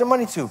this extra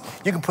money to.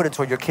 You can put it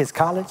toward your kids'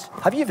 college.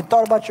 Have you even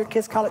thought about your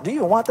kids' college? Do you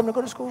even want them to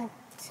go to school?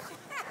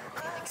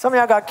 Some of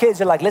y'all got kids,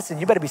 you're like, listen,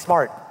 you better be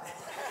smart.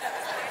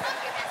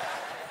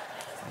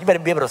 You better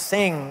be able to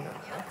sing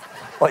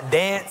or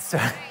dance.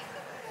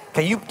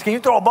 Can you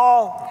throw a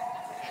ball?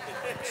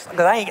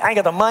 Because I ain't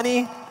got the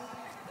money.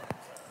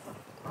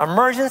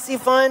 Emergency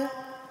fund.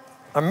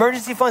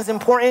 Emergency fund is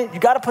important.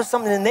 You got to put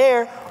something in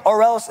there,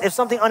 or else if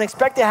something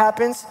unexpected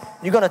happens,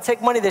 you're going to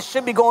take money that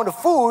should be going to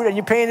food and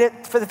you're paying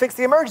it to fix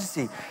the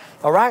emergency.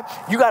 All right?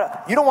 You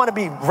don't want to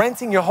be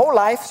renting your whole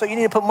life, so you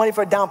need to put money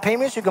for a down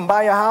payment so you can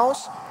buy your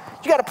house.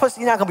 You're not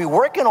going to be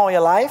working all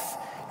your life.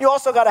 You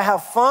also got to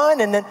have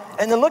fun, and then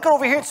looking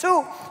over here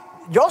too,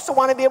 you also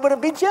want to be able to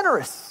be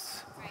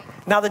generous.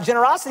 Right. Now, the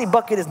generosity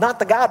bucket is not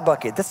the God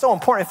bucket. That's so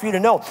important for you to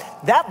know.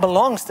 That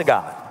belongs to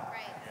God.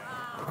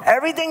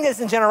 Everything that's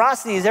in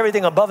generosity is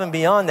everything above and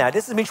beyond that.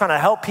 This is me trying to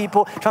help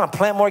people, trying to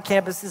plant more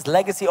campuses,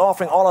 legacy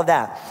offering, all of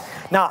that.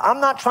 Now, I'm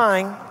not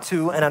trying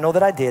to, and I know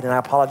that I did, and I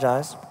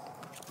apologize,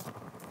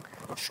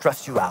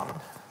 stress you out.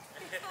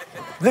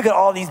 Look at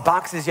all these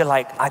boxes, you're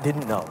like, I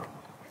didn't know.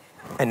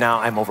 And now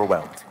I'm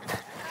overwhelmed.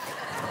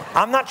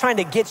 I'm not trying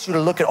to get you to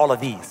look at all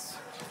of these.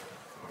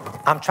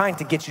 I'm trying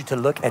to get you to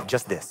look at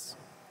just this.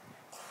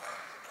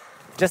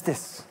 Just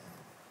this.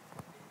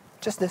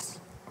 Just this.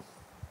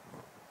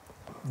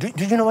 Do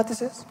you know what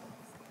this is?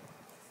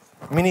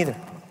 Me neither.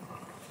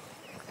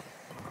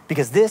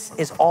 Because this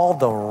is all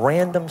the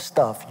random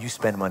stuff you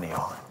spend money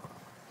on.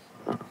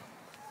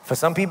 For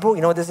some people,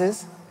 you know what this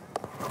is?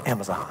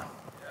 Amazon.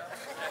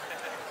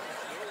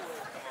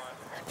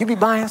 You be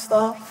buying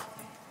stuff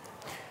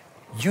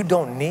you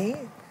don't need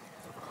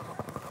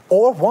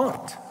or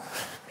want.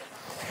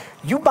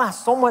 You buy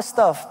so much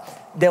stuff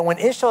that when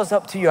it shows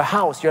up to your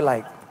house, you're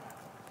like,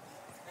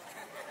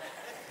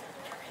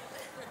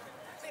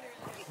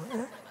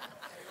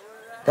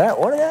 did I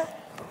order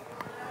that?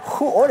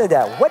 Who ordered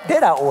that? What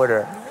did I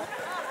order?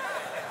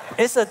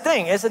 It's a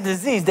thing. It's a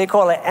disease. They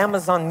call it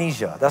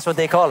Amazonnesia. That's what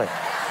they call it.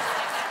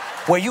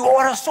 where you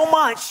order so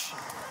much,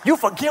 you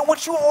forget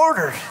what you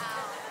ordered.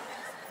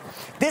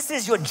 This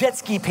is your jet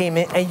ski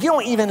payment, and you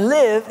don't even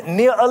live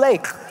near a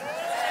lake.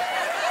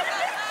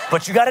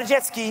 But you got a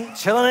jet ski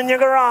chilling in your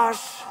garage.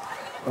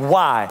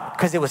 Why?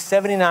 Because it was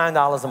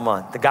 $79 a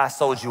month. The guy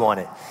sold you on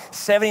it.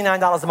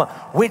 $79 a month,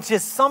 which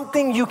is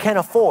something you can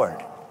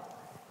afford.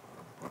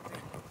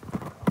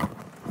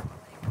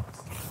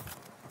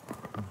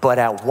 But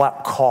at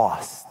what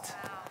cost?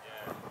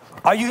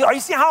 Are you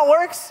seeing how it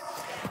works?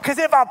 Because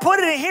if I put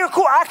it in here,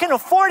 cool, I can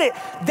afford it.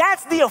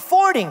 That's the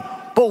affording.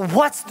 But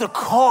what's the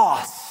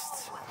cost?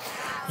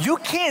 You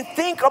can't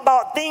think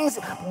about things,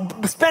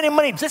 spending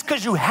money just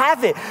because you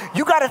have it.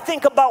 You got to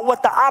think about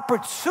what the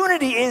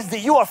opportunity is that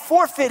you are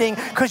forfeiting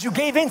because you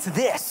gave into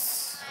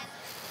this.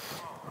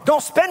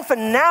 Don't spend for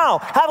now.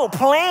 Have a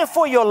plan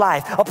for your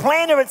life, a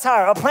plan to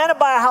retire, a plan to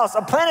buy a house,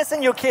 a plan to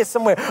send your kids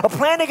somewhere, a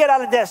plan to get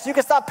out of debt so you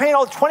can stop paying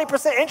all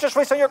 20% interest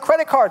rates on your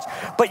credit cards.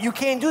 But you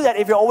can't do that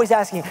if you're always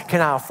asking,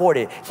 can I afford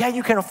it? Yeah,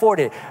 you can afford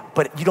it,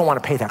 but you don't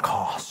want to pay that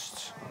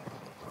cost.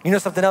 You know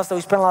something else that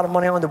we spend a lot of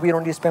money on that we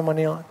don't need to spend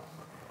money on?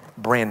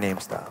 Brand name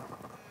stuff.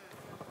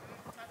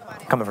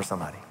 Coming for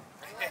somebody.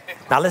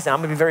 Now listen, I'm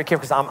gonna be very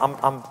careful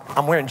because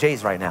I'm wearing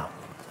J's right now.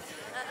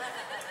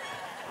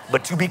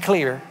 But to be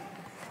clear,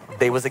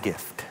 they was a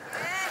gift.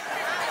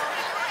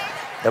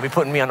 They'll be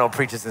putting me on no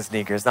preachers and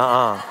sneakers.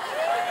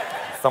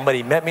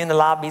 Somebody met me in the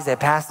lobby, said,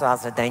 Pastor, I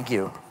said, thank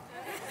you.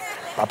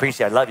 I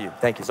appreciate it, I love you.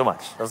 Thank you so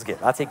much. That was a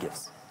gift. I'll take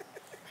gifts.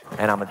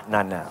 And I'm a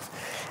 9.5.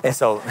 And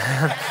so,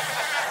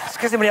 it's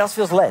because anybody else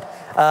feels led.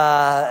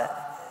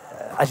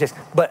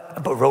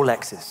 But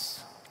Rolexes.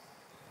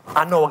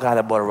 I know a guy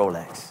that bought a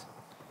Rolex.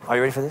 Are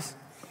you ready for this?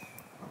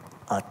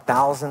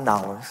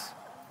 $1,000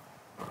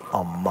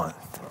 a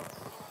month.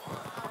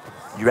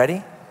 You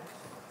ready?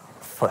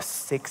 For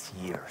 6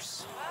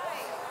 years.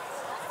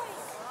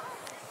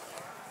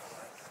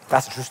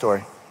 That's a true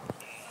story.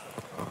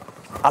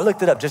 I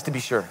looked it up just to be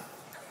sure.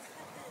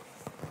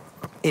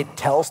 It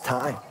tells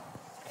time.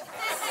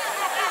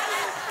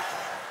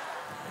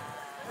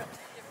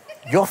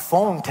 Your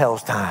phone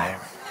tells time.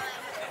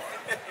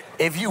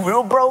 If you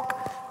real broke,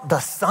 the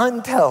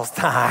sun tells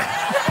time.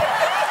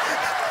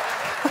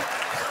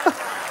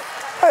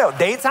 Well,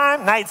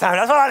 daytime, nighttime,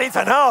 that's what I need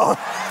to know.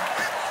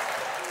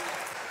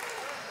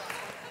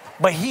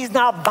 But he's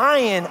not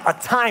buying a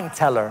time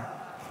teller.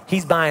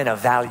 He's buying a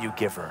value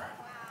giver.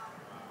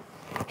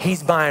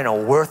 He's buying a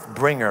worth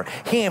bringer.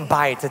 He didn't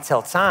buy it to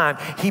tell time.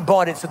 He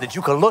bought it so that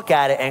you could look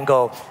at it and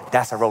go,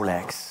 that's a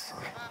Rolex.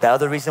 The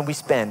other reason we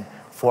spend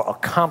for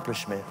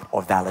accomplishment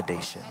or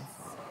validation.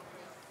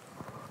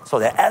 So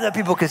that other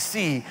people can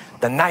see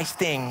the nice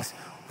things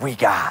we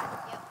got.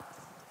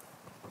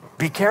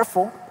 Be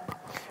careful.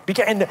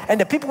 And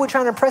the people we're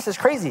trying to impress is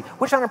crazy.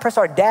 We're trying to impress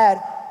our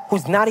dad,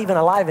 who's not even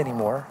alive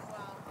anymore,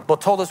 but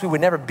told us we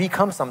would never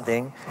become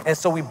something. And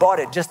so we bought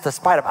it just to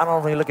spite him. I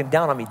don't know if you're looking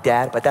down on me,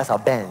 Dad, but that's a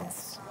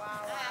Benz.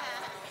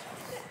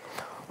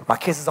 My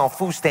kids is on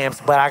food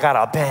stamps, but I got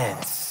a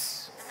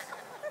Benz.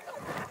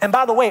 And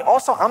by the way,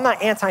 also, I'm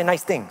not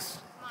anti-nice things.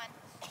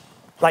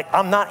 Like,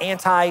 I'm not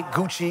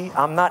anti-Gucci.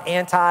 I'm not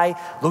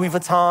anti-Louis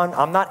Vuitton.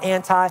 I'm not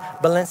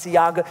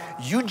anti-Balenciaga.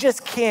 You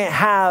just can't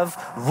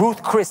have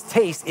Ruth Chris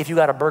taste if you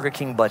got a Burger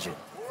King budget.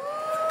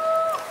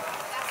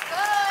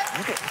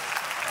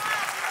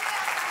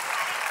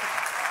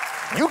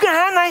 You can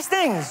have nice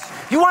things.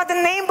 You want the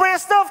name brand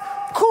stuff?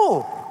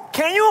 Cool.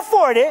 Can you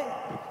afford it?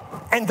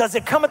 And does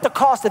it come at the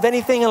cost of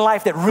anything in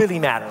life that really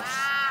matters?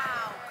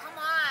 Wow, come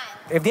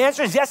on. If the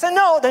answer is yes and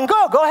no, then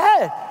go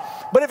ahead.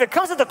 But if it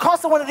comes at the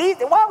cost of one of these,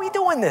 then why are we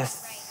doing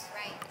this?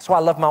 Right. That's why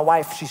I love my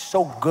wife. She's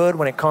so good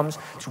when it comes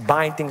to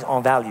buying things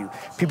on value.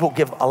 People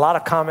give a lot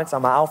of comments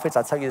on my outfits.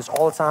 I tell you this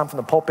all the time from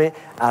the pulpit.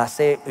 I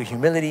say it with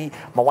humility.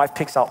 My wife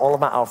picks out all of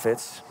my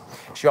outfits.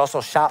 She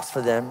also shops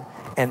for them.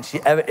 And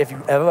if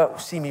you ever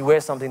see me wear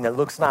something that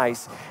looks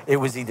nice, it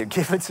was either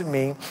given to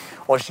me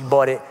or she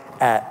bought it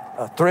at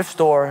a thrift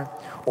store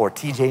or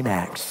TJ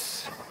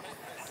Maxx.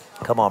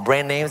 Come on,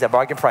 brand names at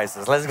bargain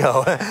prices. Let's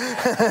go.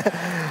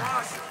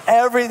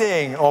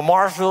 Everything, or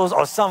Marshalls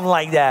or something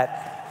like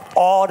that,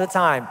 all the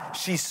time.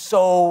 She's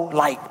so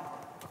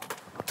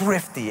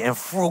thrifty and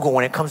frugal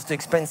when it comes to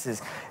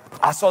expenses.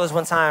 I saw this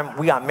one time,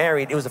 we got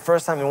married. It was the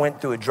first time we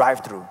went through a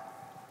drive-through.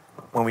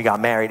 When we got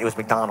married, it was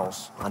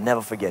McDonald's. I'll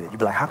never forget it. You'd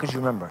be like, how could you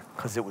remember?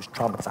 Because it was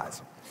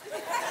traumatizing.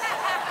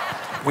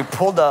 We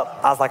pulled up.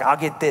 I was like, I'll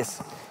get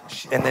this.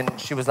 And then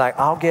she was like,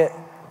 I'll get,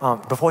 I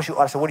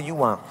said, what do you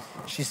want?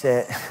 She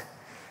said,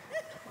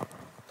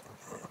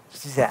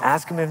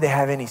 ask them if they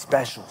have any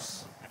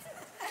specials.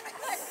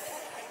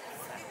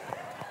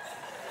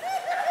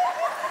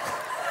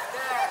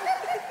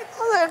 I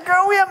was like,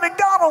 girl, we have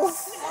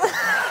McDonald's.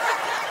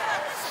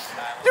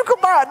 You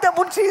could buy a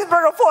double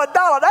cheeseburger for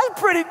 $1. That's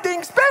pretty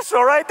dang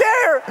special right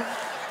there.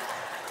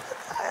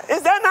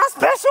 Is that not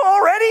special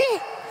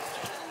already?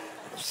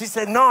 She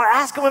said, no,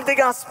 ask them if they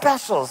got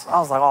specials. I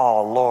was like,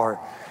 oh, Lord.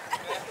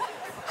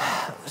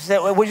 She said,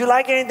 would you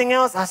like anything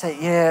else? I said,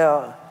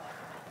 yeah.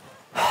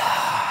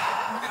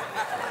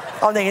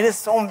 I'm thinking, this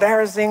is so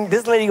embarrassing.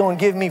 This lady gonna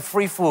give me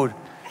free food.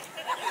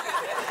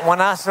 When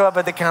I show up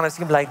at the counter,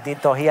 she'll be like,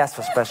 Dito, he asked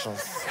for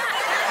specials.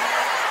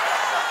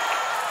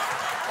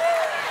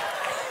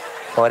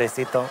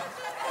 Pobrecito.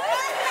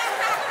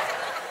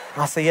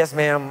 I said, yes,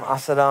 ma'am. I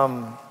said,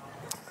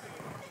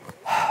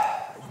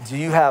 do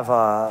you have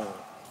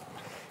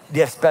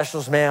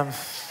specials, ma'am?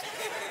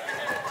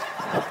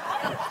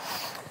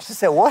 She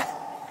said, what?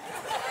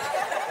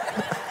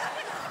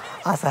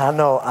 I said,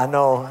 I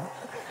know.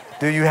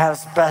 Do you have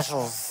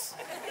specials?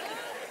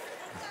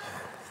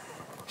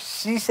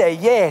 She said,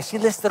 yeah. She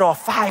listed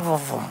off 5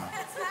 of them.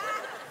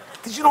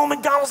 Did you know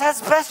McDonald's has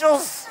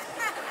specials?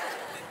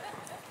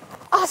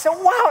 I said,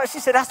 wow. She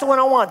said, that's the one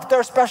I want, the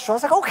third special. I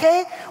was like,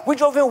 okay. We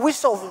drove in, we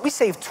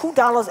saved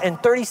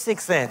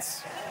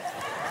 $2.36.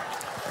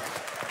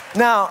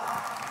 Now,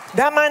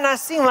 that might not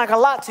seem like a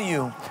lot to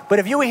you, but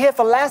if you were here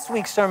for last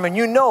week's sermon,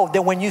 you know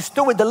that when you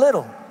steward the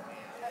little,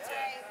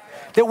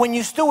 that when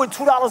you steward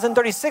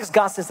 $2.36,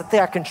 God says that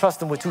I can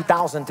trust him with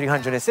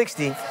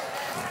 $2,360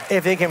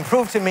 if he can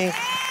prove to me.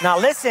 Now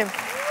listen,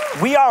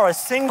 we are a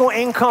single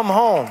income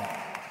home.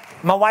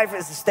 My wife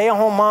is a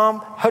stay-at-home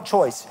mom, her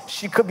choice.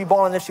 She could be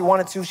balling if she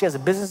wanted to. She has a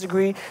business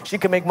degree. She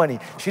could make money.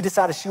 She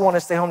decided she wanted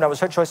to stay home. That was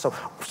her choice. So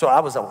I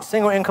was a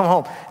single income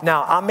home.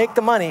 Now, I make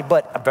the money,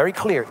 but very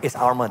clear, it's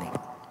our money.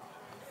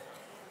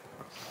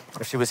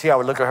 If she was here, I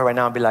would look at her right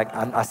now and be like,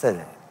 I said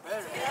it.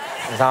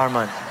 It's our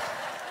money.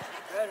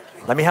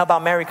 Let me help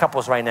out married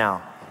couples right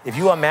now. If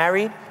you are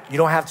married, you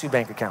don't have 2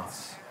 bank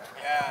accounts.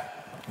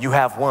 You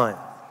have 1.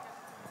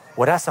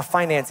 Well, that's a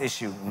finance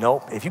issue.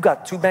 Nope. If you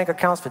got 2 bank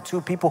accounts for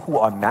 2 people who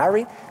are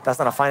married, that's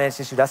not a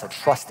finance issue. That's a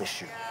trust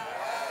issue.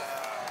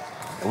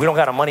 We don't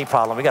got a money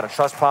problem. We got a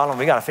trust problem.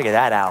 We got to figure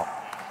that out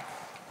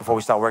before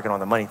we start working on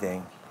the money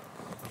thing.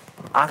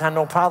 I got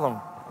no problem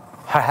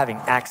her having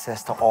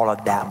access to all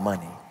of that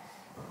money.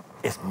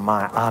 It's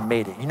mine. I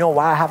made it. You know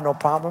why I have no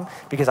problem?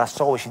 Because I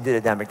saw what she did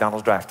at that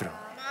McDonald's drive-thru.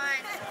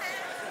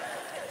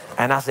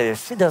 And I said,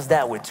 if she does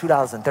that with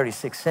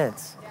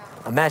 $2.36,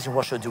 imagine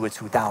what she'll do with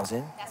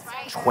 $2,000,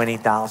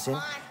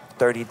 $20,000,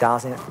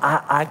 $30,000.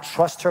 I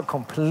trust her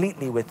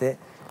completely with it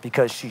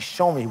because she's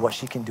shown me what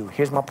she can do.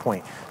 Here's my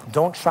point.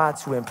 Don't try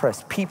to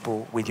impress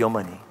people with your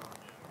money.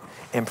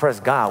 Impress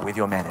God with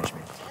your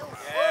management.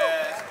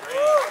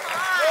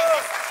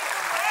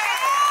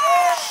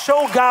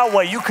 Show God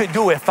what you could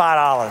do with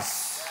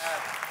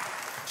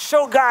 $5.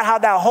 Show God how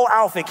that whole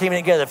outfit came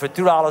together for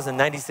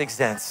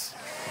 $2.96.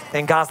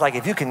 And God's like,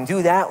 if you can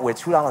do that with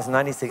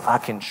 $2.96, I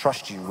can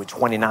trust you with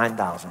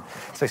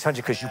 $29,600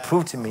 because you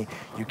proved to me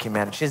you can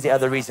manage. Here's the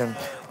other reason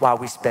why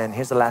we spend.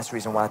 Here's the last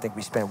reason why I think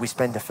we spend. We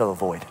spend to fill a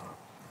void.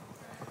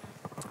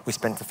 We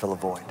spend to fill a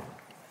void.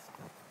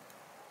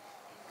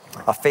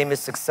 A famous,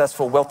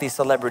 successful, wealthy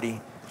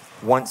celebrity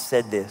once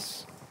said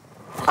this: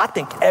 I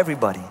think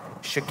everybody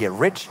should get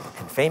rich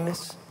and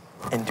famous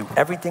and do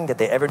everything that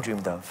they ever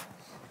dreamed of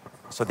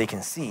so they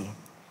can see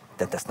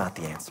that that's not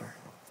the answer.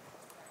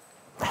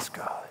 That's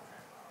good.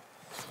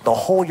 The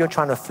hole you're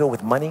trying to fill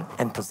with money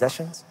and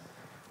possessions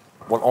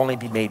will only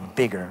be made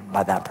bigger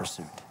by that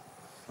pursuit.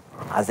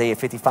 Isaiah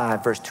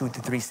 55, verse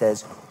 2-3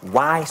 says,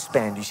 why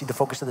spend? You see the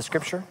focus of the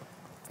scripture?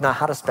 It's not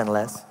how to spend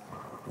less.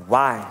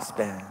 Why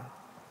spend?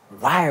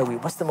 Why are we?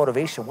 What's the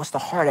motivation? What's the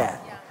heart at?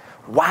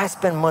 Why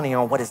spend money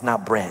on what is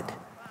not bread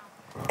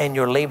and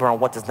your labor on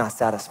what does not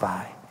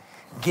satisfy?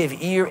 Give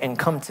ear and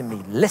come to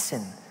me.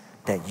 Listen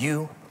that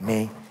you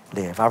may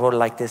live. I wrote it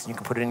like this, and you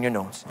can put it in your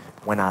notes.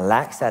 When I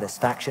lack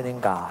satisfaction in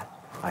God,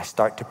 I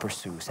start to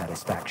pursue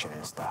satisfaction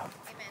in stuff.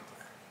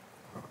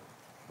 Amen.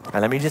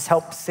 And let me just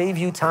help save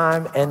you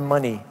time and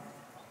money.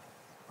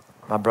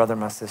 My brother,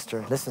 my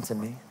sister, listen to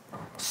me.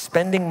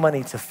 Spending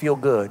money to feel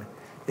good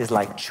is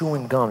like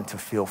chewing gum to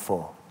feel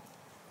full.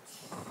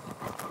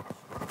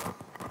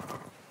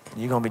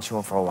 You're going to be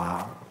chewing for a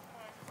while.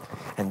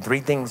 And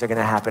 3 things are going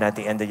to happen at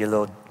the end of your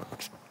little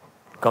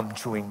gum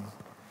chewing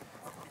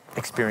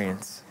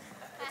experience.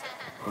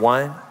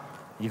 1,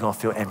 you're going to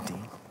feel empty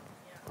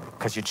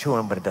because you're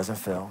chewing, but it doesn't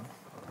fill.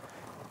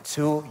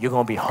 2, you're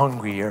going to be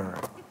hungrier.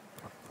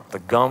 The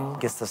gum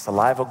gets the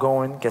saliva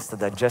going, gets the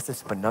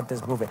digestive, but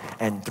nothing's moving.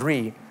 And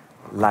 3,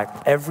 like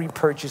every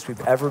purchase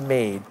we've ever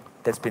made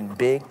that's been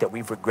big, that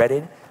we've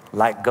regretted,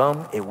 like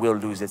gum, it will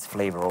lose its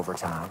flavor over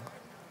time.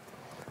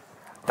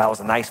 That was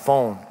a nice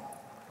phone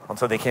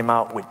until they came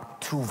out with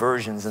 2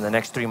 versions in the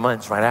next 3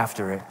 months right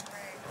after it.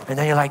 And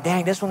then you're like,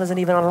 dang, this one doesn't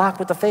even unlock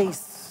with the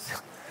face.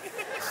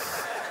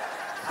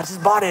 I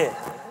just bought it.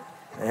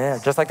 Yeah,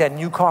 just like that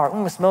new car.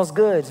 It smells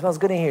good. It smells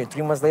good in here.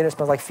 3 months later, it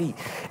smells like feet.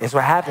 It's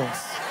what happens.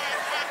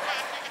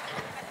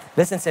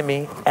 Listen to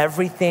me.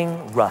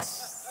 Everything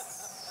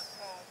rusts.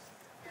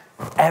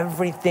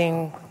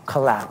 Everything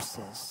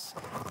collapses.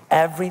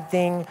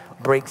 Everything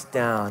breaks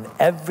down.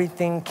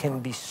 Everything can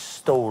be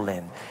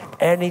stolen.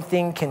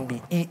 Anything can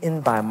be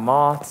eaten by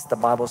moths. The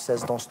Bible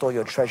says, don't store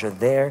your treasure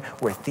there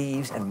where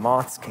thieves and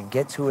moths can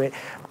get to it,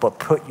 but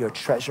put your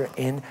treasure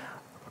in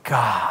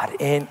God,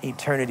 in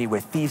eternity, where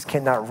thieves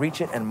cannot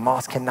reach it and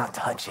moths cannot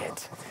touch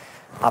it.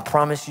 I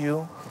promise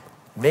you,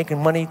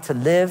 making money to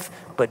live,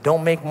 but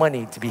don't make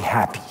money to be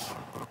happy,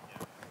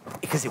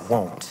 because it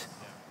won't.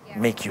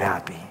 make you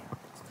happy.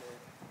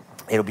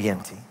 It'll be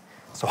empty.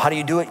 So how do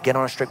you do it? Get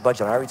on a strict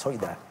budget. I already told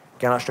you that.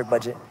 Get on a strict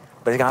budget,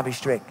 but it gotta be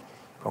strict,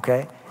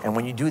 okay? And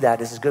when you do that,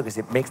 this is good because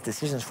it makes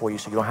decisions for you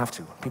so you don't have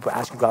to. People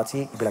ask you to go out to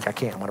eat, you be like, I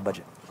can't, I'm on a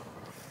budget.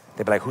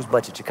 They be like, whose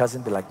budget? Your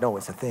cousin? Be like, no,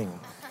 it's a thing.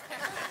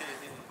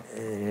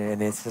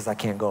 And it says I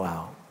can't go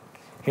out.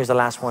 Here's the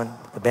last one.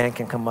 The band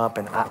can come up,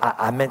 and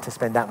I meant to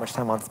spend that much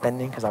time on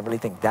spending because I really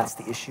think that's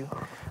the issue.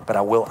 But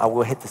I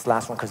will hit this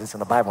last one because it's in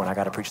the Bible, and I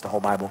got to preach the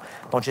whole Bible.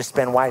 Don't just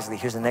spend wisely.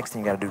 Here's the next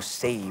thing you got to do.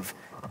 Save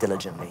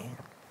diligently.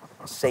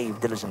 Save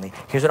diligently.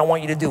 Here's what I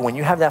want you to do. When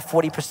you have that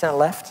 40%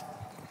 left,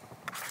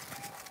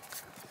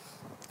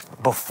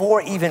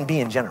 before even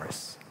being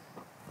generous,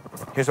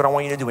 here's what I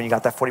want you to do when you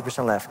got that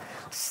 40% left.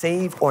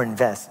 Save or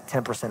invest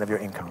 10% of your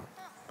income.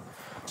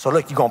 So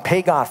look, you're going to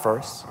pay God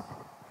first.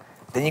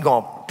 Then you're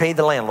going to pay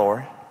the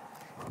landlord.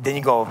 Then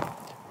you're going to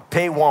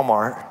pay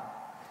Walmart.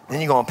 Then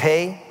you're going to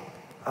pay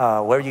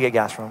wherever you get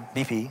gas from,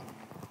 BP,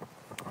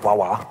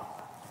 Wawa.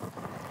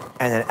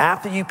 And then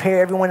after you pay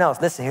everyone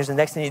else, listen, here's the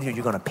next thing you do.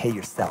 You're going to pay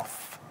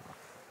yourself.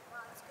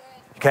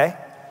 Okay?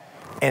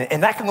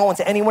 And that can go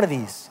into any one of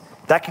these.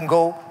 That can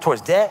go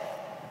towards debt.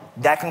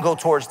 That can go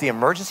towards the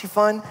emergency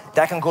fund.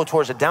 That can go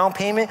towards a down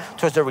payment,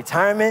 towards the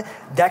retirement.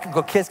 That can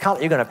go kids'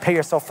 college. You're going to pay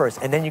yourself first.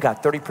 And then you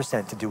got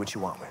 30% to do what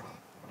you want with.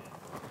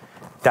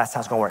 That's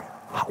how it's going to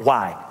work.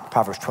 Why?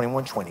 Proverbs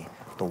 21:20.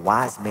 The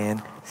wise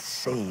man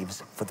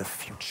saves for the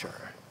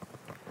future,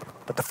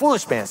 but the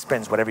foolish man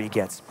spends whatever he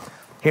gets.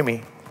 Hear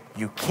me.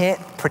 You can't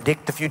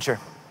predict the future,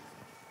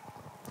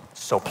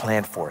 so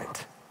plan for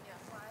it.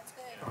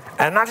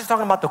 And I'm not just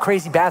talking about the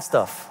crazy bad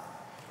stuff.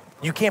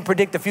 You can't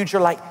predict the future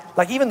like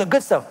even the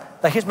good stuff.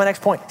 Like here's my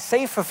next point.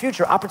 Save for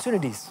future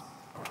opportunities.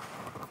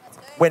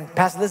 When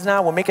Pastor Liz and I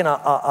were making a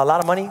lot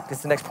of money, this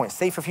is the next point.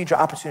 Save for future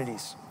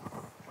opportunities.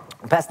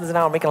 When Pastor Liz and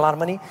I were making a lot of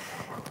money,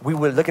 we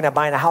were looking at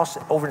buying a house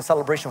over in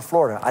Celebration,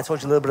 Florida. I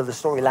told you a little bit of the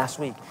story last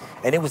week.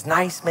 And it was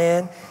nice,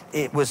 man.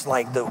 It was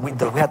like we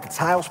had the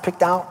tiles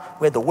picked out.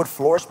 We had the wood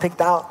floors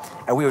picked out.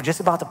 And we were just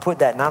about to put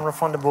that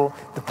non-refundable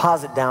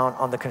deposit down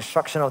on the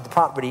construction of the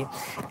property.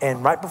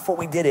 And right before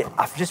we did it,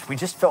 we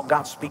just felt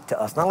God speak to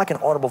us. Not like an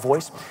audible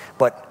voice,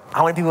 but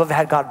how many people have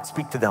had God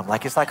speak to them?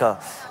 Like it's like an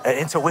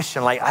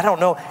intuition, like I don't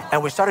know.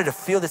 And we started to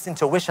feel this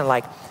intuition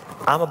like,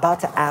 I'm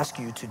about to ask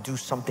you to do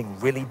something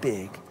really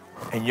big.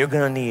 And you're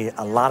gonna need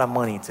a lot of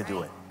money to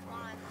do it.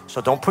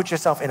 So don't put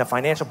yourself in a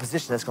financial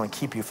position that's gonna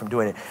keep you from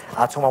doing it.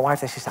 I told my wife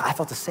that. She said, I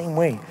felt the same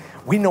way.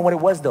 We know what it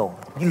was though.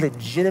 We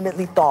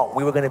legitimately thought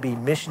we were gonna be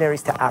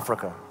missionaries to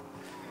Africa.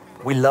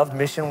 We loved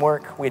mission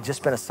work. We had just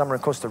spent a summer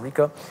in Costa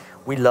Rica.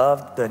 We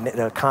loved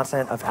the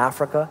continent of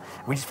Africa.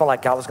 We just felt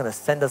like God was gonna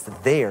send us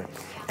there.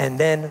 And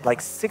then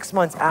like 6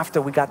 months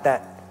after we got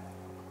that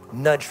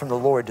nudge from the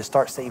Lord to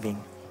start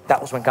saving, that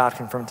was when God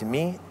confirmed to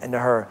me and to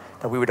her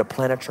that we were to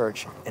plant a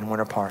church in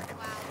Winter Park.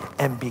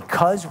 And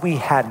because we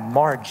had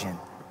margin,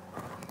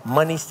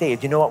 money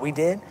saved, you know what we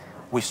did?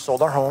 We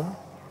sold our home.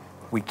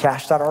 We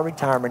cashed out our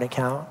retirement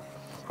account.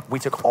 We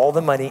took all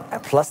the money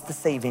and plus the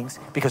savings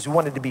because we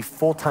wanted to be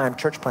full-time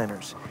church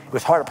planners. It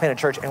was hard to plant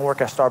a church and work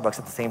at Starbucks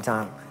at the same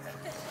time.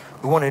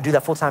 We wanted to do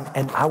that full-time.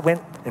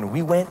 And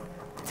we went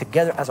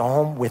together as a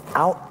home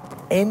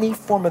without any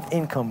form of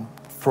income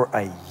for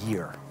a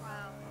year.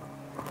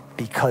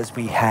 Because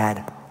we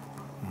had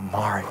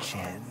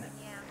margin.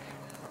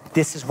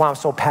 This is why I'm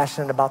so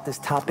passionate about this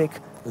topic.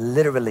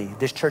 Literally,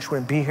 this church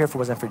wouldn't be here if it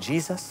wasn't for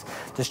Jesus.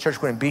 This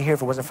church wouldn't be here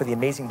if it wasn't for the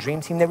amazing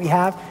dream team that we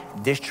have.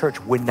 This church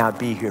would not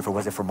be here if it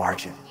wasn't for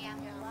margin.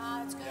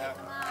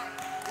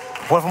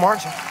 What for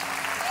margin?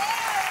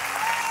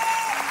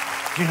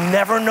 You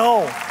never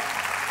know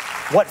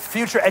what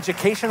future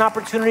education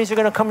opportunities are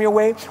gonna come your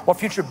way, what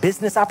future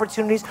business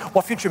opportunities,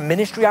 what future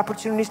ministry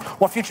opportunities,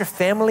 what future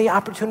family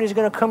opportunities are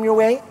gonna come your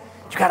way.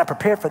 You gotta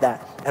prepare for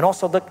that. And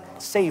also look,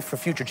 save for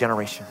future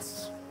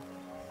generations.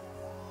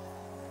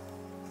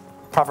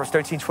 Proverbs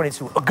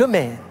 13:22, a good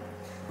man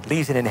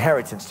leaves an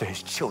inheritance to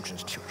his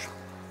children's children.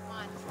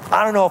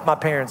 I don't know if my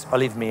parents are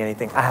leaving me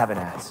anything. I haven't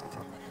asked.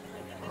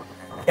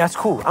 Yeah, that's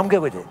cool, I'm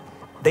good with it.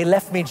 They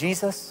left me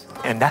Jesus,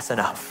 and that's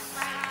enough.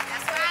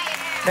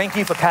 Thank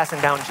you for passing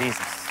down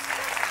Jesus.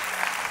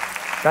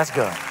 That's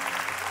good.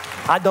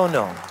 I don't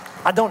know.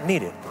 I don't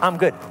need it. I'm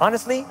good.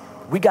 Honestly,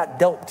 we got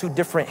dealt two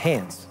different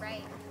hands.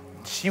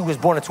 She was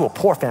born into a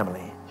poor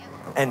family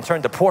and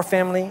turned the poor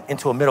family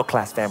into a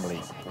middle-class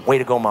family. Way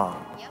to go, Mom.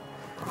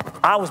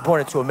 I was born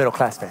into a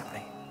middle-class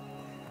family.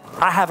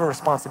 I have a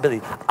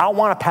responsibility. I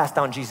want to pass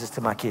down Jesus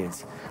to my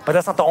kids, but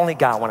that's not the only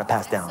guy I want to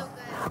pass down.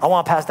 I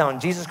want to pass down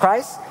Jesus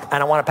Christ,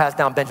 and I want to pass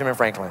down Benjamin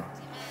Franklin.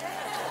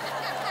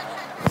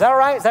 that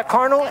right? Is that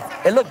carnal?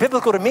 It looked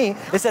biblical to me.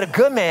 It said a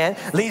good man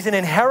leaves an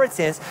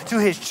inheritance to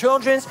his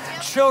children's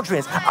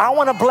children. I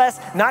want to bless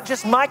not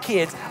just my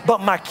kids, but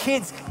my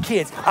kids'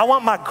 kids. I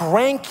want my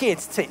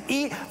grandkids to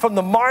eat from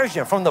the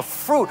margin, from the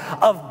fruit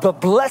of the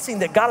blessing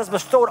that God has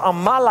bestowed on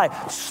my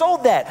life, so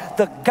that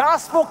the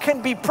gospel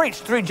can be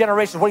preached 3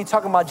 generations. What are you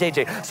talking about,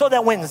 JJ? So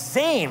that when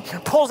Zane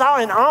pulls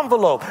out an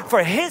envelope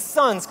for his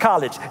son's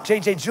college,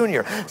 JJ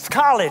Jr.'s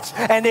college,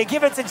 and they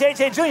give it to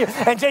JJ Jr.,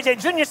 and JJ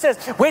Jr. says,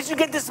 where'd you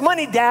get this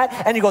money, Dad?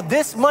 And you go,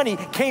 this money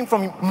came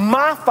from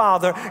my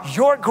father,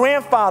 your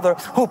grandfather,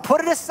 who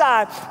put it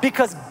aside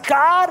because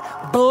God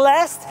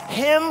blessed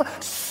him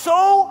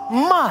so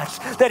much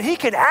that he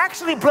can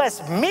actually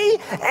bless me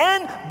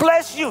and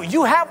bless you.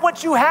 You have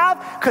what you have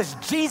because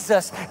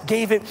Jesus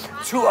gave it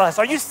to us.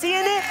 Are you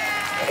seeing it?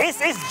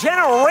 It's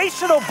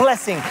generational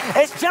blessing.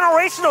 It's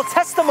generational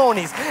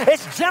testimonies.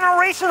 It's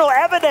generational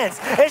evidence.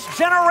 It's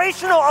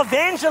generational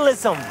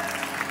evangelism.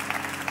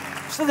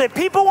 So that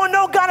people will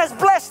know God has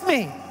blessed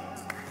me.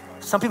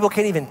 Some people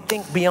can't even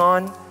think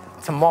beyond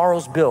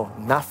tomorrow's bill.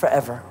 Not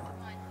forever.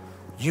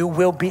 You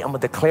will be, I'm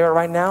going to declare it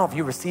right now. If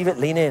you receive it,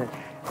 lean in.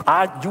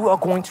 You are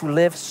going to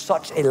live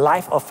such a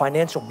life of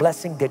financial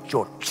blessing that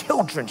your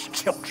children's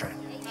children.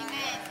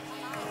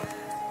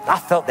 I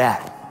felt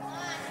that.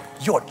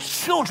 Your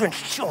children's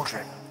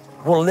children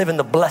will live in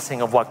the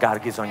blessing of what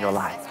God gives on your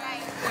life.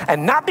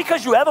 And not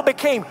because you ever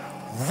became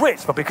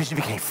rich, but because you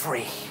became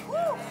free.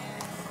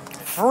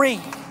 Free.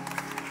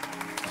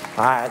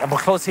 All right, I'm going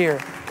to close here.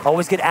 I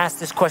always get asked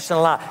this question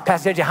a lot.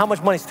 Pastor JJ, how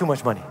much money is too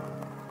much money?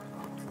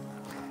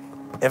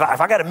 If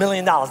I got $1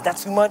 million,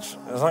 that's too much?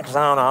 Because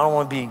I don't know. I don't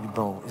want to be,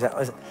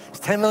 is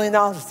 $10 million?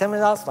 Is $10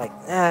 million? Like,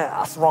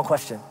 that's the wrong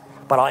question.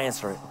 But I'll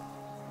answer it.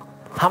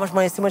 How much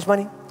money is too much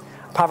money?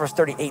 Proverbs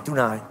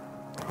 30:8-9.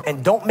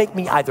 And don't make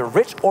me either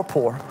rich or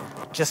poor.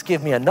 Just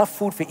give me enough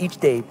food for each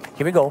day.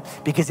 Here we go.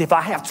 Because if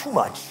I have too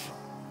much,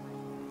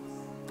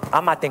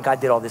 I might think I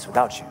did all this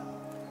without you.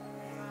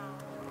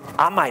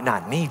 I might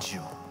not need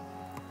you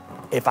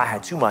if I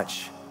had too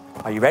much.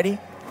 Are you ready?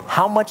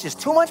 How much is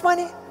too much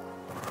money?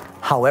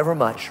 However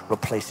much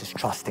replaces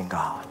trust in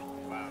God.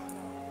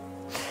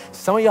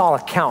 Some of y'all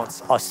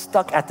accounts are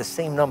stuck at the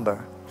same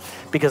number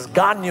because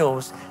God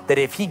knows that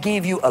if he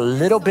gave you a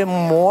little bit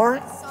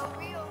more,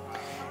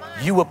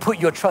 you will put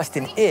your trust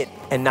in it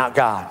and not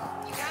God.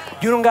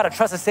 You don't got to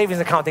trust a savings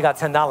account that got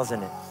 $10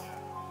 in it.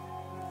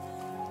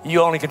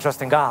 You only can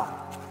trust in God.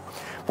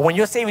 But when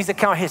your savings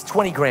account hits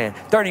 20 grand,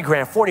 30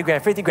 grand, 40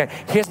 grand, 50 grand,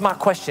 here's my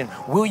question.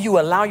 Will you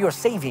allow your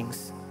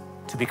savings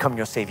to become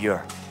your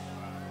savior?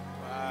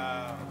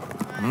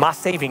 My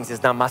savings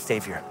is not my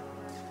savior.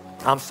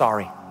 I'm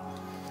sorry.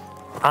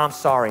 I'm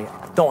sorry.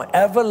 Don't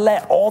ever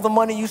let all the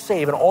money you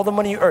save and all the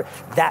money you earn,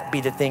 that be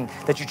the thing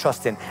that you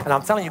trust in. And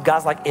I'm telling you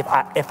guys, like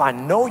if I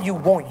know you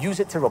won't use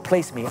it to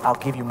replace me, I'll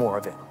give you more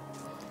of it.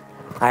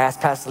 I asked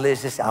Pastor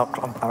Liz this,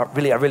 I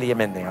really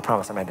am ending. I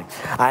promise I'm ending.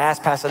 I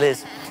asked Pastor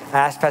Liz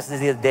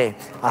the other day,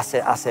 I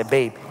said,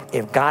 babe,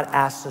 if God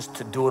asked us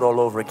to do it all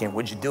over again,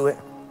 would you do it?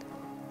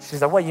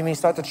 She's like, what, you mean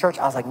start the church?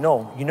 I was like,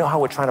 no, you know how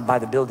we're trying to buy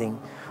the building.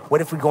 What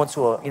if we go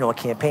into a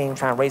campaign,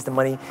 try and raise the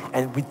money,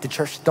 and the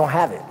church don't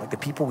have it? Like the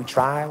people we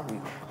try,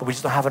 but we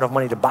just don't have enough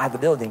money to buy the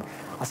building.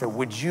 I said,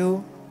 would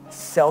you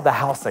sell the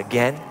house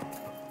again?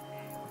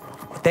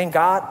 Thank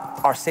God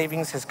our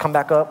savings has come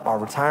back up. Our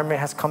retirement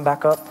has come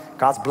back up.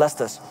 God's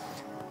blessed us.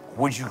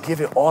 Would you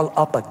give it all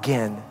up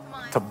again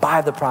to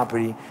buy the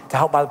property, to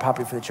help buy the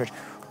property for the church?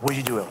 Would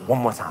you do it one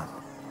more time?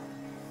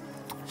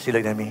 She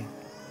looked at me.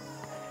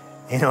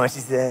 You know what she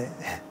said?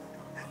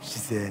 She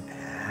said,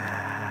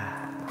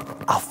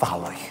 I'll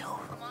follow you.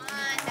 Come on,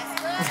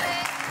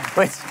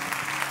 that's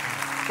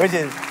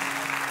good.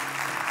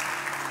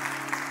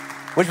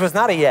 which was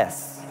not a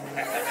yes.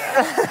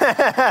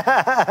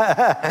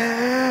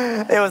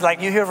 It was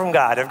like, you hear from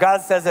God. If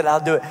God says it,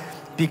 I'll do it.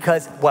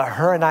 Because what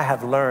her and I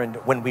have learned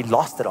when we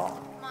lost it all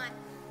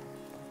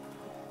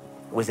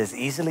was as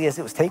easily as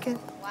it was taken.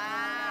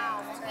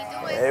 Wow.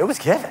 It was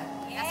given.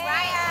 That's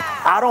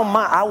right. I don't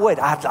mind.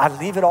 I'd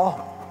leave it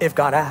all if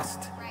God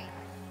asked. Right.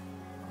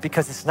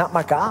 Because it's not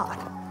my God.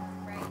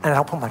 Right. And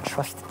I'll put my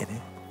trust in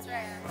it. That's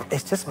right.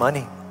 It's just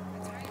money.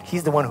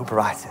 He's the one who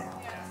provides it.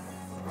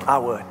 I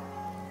would.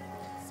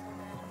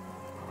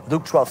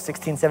 Luke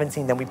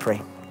 12:16-17, then we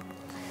pray.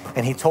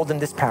 And he told them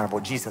this parable,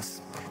 Jesus.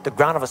 The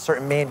ground of a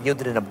certain man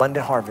yielded an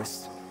abundant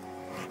harvest.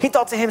 He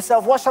thought to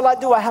himself, what shall I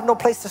do? I have no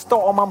place to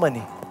store all my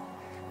money.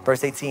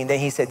 Verse 18, then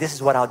he said, this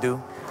is what I'll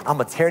do. I'm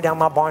going to tear down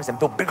my barns and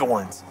build bigger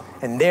ones.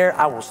 And there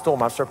I will store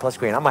my surplus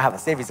grain. I'm going to have a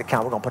savings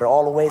account. We're going to put it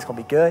all away. It's going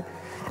to be good.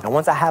 And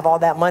once I have all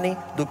that money,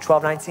 Luke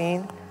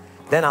 12:19,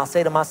 then I'll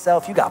say to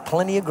myself, you got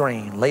plenty of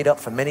grain laid up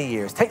for many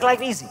years. Take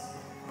life easy.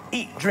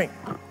 Eat, drink,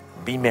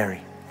 be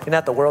merry. Isn't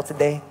that the world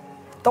today?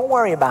 Don't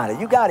worry about it.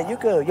 You got it. You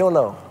good.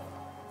 YOLO.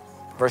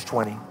 Verse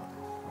 20.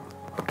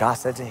 But God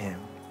said to him,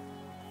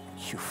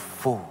 you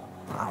fool.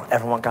 I don't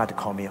ever want God to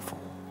call me a fool.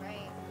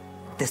 Right.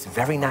 This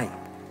very night,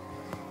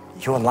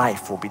 your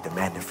life will be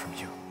demanded from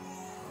you.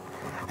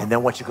 And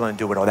then what you going to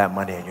do with all that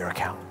money in your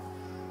account?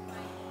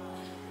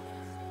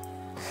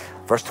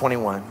 Verse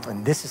 21,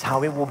 and this is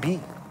how it will be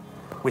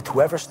with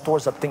whoever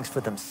stores up things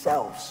for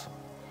themselves,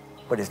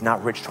 but is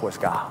not rich towards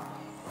God.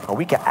 And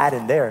we can add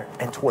in there,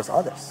 and towards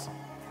others.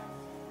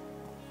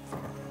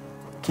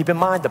 Keep in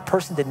mind, the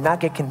person did not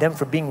get condemned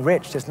for being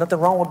rich. There's nothing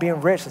wrong with being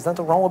rich. There's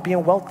nothing wrong with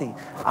being wealthy.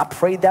 I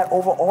prayed that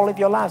over all of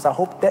your lives. I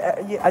hope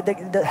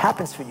that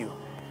happens for you.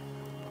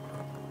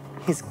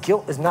 His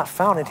guilt is not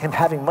found in him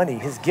having money.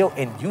 His guilt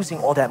in using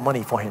all that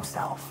money for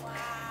himself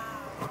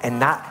and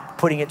not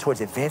putting it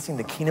towards advancing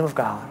the kingdom of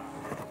God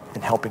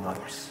and helping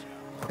others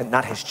and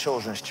not his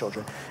children's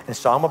children. And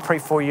so I'm gonna pray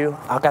for you.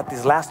 I got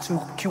these last 2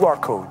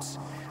 QR codes.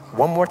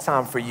 One more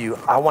time for you.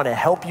 I wanna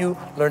help you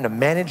learn to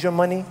manage your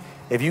money.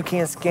 If you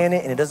can't scan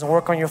it and it doesn't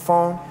work on your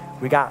phone,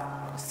 we got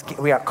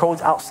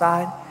codes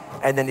outside.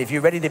 And then if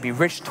you're ready to be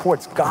rich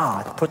towards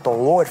God, put the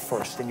Lord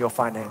first in your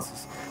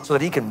finances so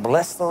that he can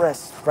bless the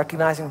rest,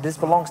 recognizing this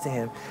belongs to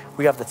him.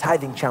 We have the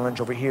tithing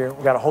challenge over here.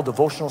 We got a whole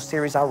devotional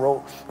series I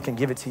wrote. I can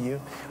give it to you.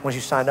 Once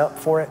you sign up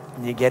for it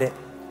and you get it,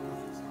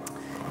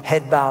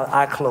 head bowed,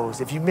 eye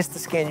closed. If you missed the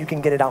scan, you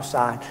can get it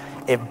outside.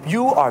 If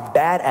you are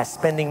bad at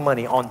spending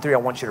money, on 3, I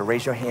want you to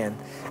raise your hand.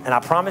 And I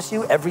promise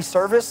you, every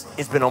service,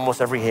 it's been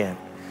almost every hand.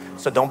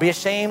 So don't be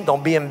ashamed.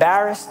 Don't be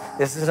embarrassed.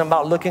 This isn't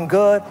about looking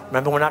good.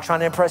 Remember, we're not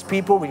trying to impress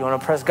people. We want to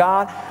impress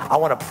God. I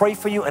want to pray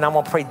for you, and I'm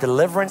going to pray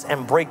deliverance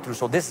and breakthrough.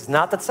 So this is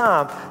not the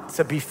time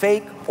to be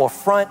fake or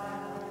front.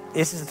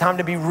 This is the time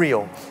to be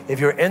real. If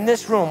you're in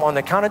this room on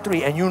the count of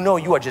 3 and you know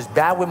you are just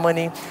bad with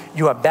money,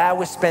 you are bad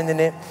with spending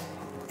it,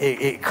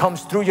 it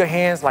comes through your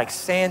hands like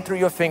sand through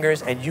your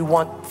fingers, and you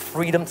want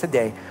freedom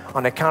today.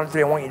 On the count of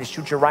 3, I want you to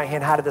shoot your right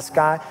hand high to the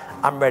sky.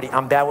 I'm ready.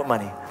 I'm bad with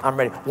money. I'm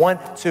ready. 1,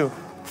 2,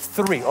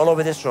 3, all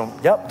over this room.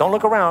 Yep, don't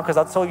look around because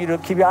I told you to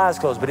keep your eyes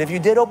closed. But if you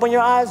did open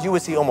your eyes, you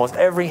would see almost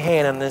every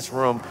hand in this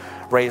room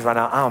raised right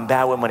now. I'm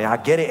bad with money. I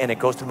get it, and it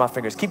goes through my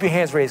fingers. Keep your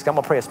hands raised. I'm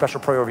going to pray a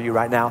special prayer over you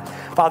right now.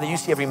 Father, you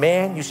see every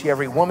man. You see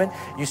every woman.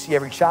 You see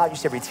every child. You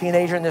see every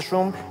teenager in this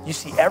room. You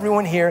see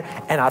everyone here,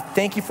 and I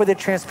thank you for their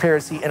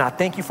transparency, and I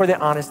thank you for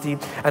their honesty,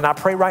 and I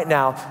pray right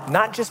now,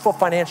 not just for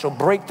financial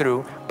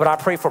breakthrough, but I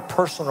pray for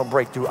personal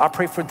breakthrough. I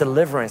pray for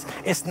deliverance.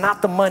 It's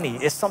not the money.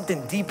 It's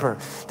something deeper.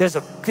 There's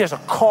a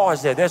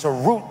cause there. There's a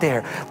root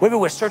there. Maybe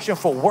we're searching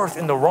for worth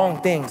in the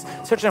wrong things,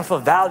 searching for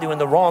value in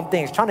the wrong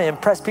things, trying to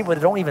impress people that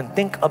don't even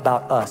think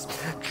about us,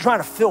 trying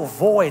to fill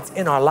voids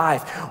in our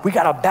life. We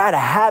got a bad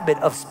habit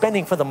of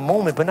spending for the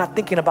moment, but not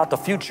thinking about the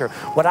future.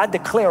 What I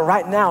declare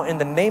right now in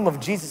the name of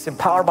Jesus,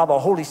 empowered by the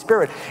Holy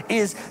Spirit,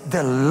 is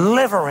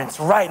deliverance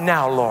right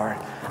now, Lord.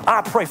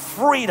 I pray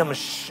freedom,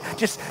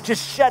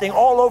 just shedding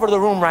all over the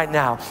room right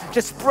now,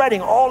 just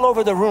spreading all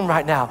over the room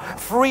right now.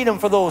 Freedom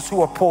for those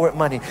who are poor with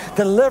money.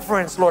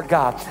 Deliverance, Lord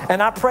God.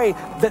 And I pray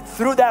that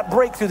through that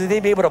breakthrough that they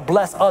be able to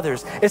bless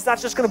others. It's not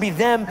just going to be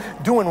them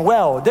doing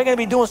well. They're going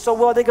to be doing so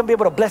well, they're going to be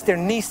able to bless their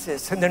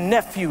nieces and their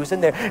nephews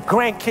and their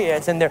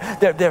grandkids and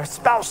their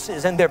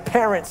spouses and their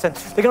parents. And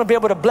they're going to be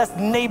able to bless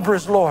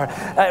neighbors, Lord.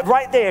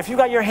 Right there, if you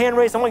got your hand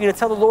raised, I want you to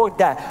tell the Lord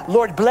that,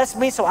 Lord, bless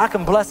me so I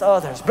can bless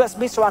others. Bless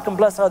me so I can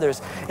bless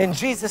others. In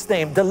Jesus'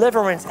 name,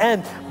 deliverance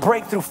and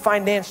breakthrough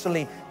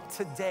financially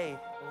today.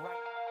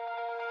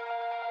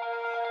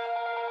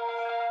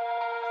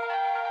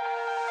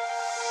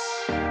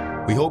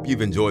 We hope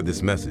you've enjoyed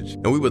this message,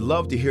 and we would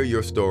love to hear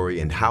your story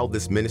and how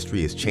this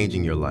ministry is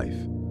changing your life.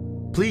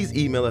 Please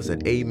email us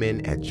at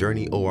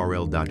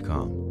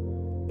amen@journeyorl.com.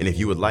 And if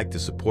you would like to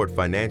support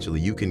financially,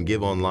 you can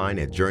give online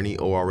at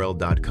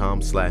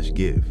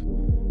journeyorl.com/give.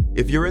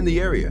 If you're in the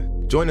area,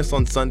 join us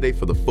on Sunday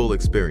for the full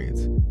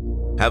experience.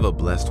 Have a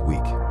blessed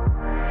week.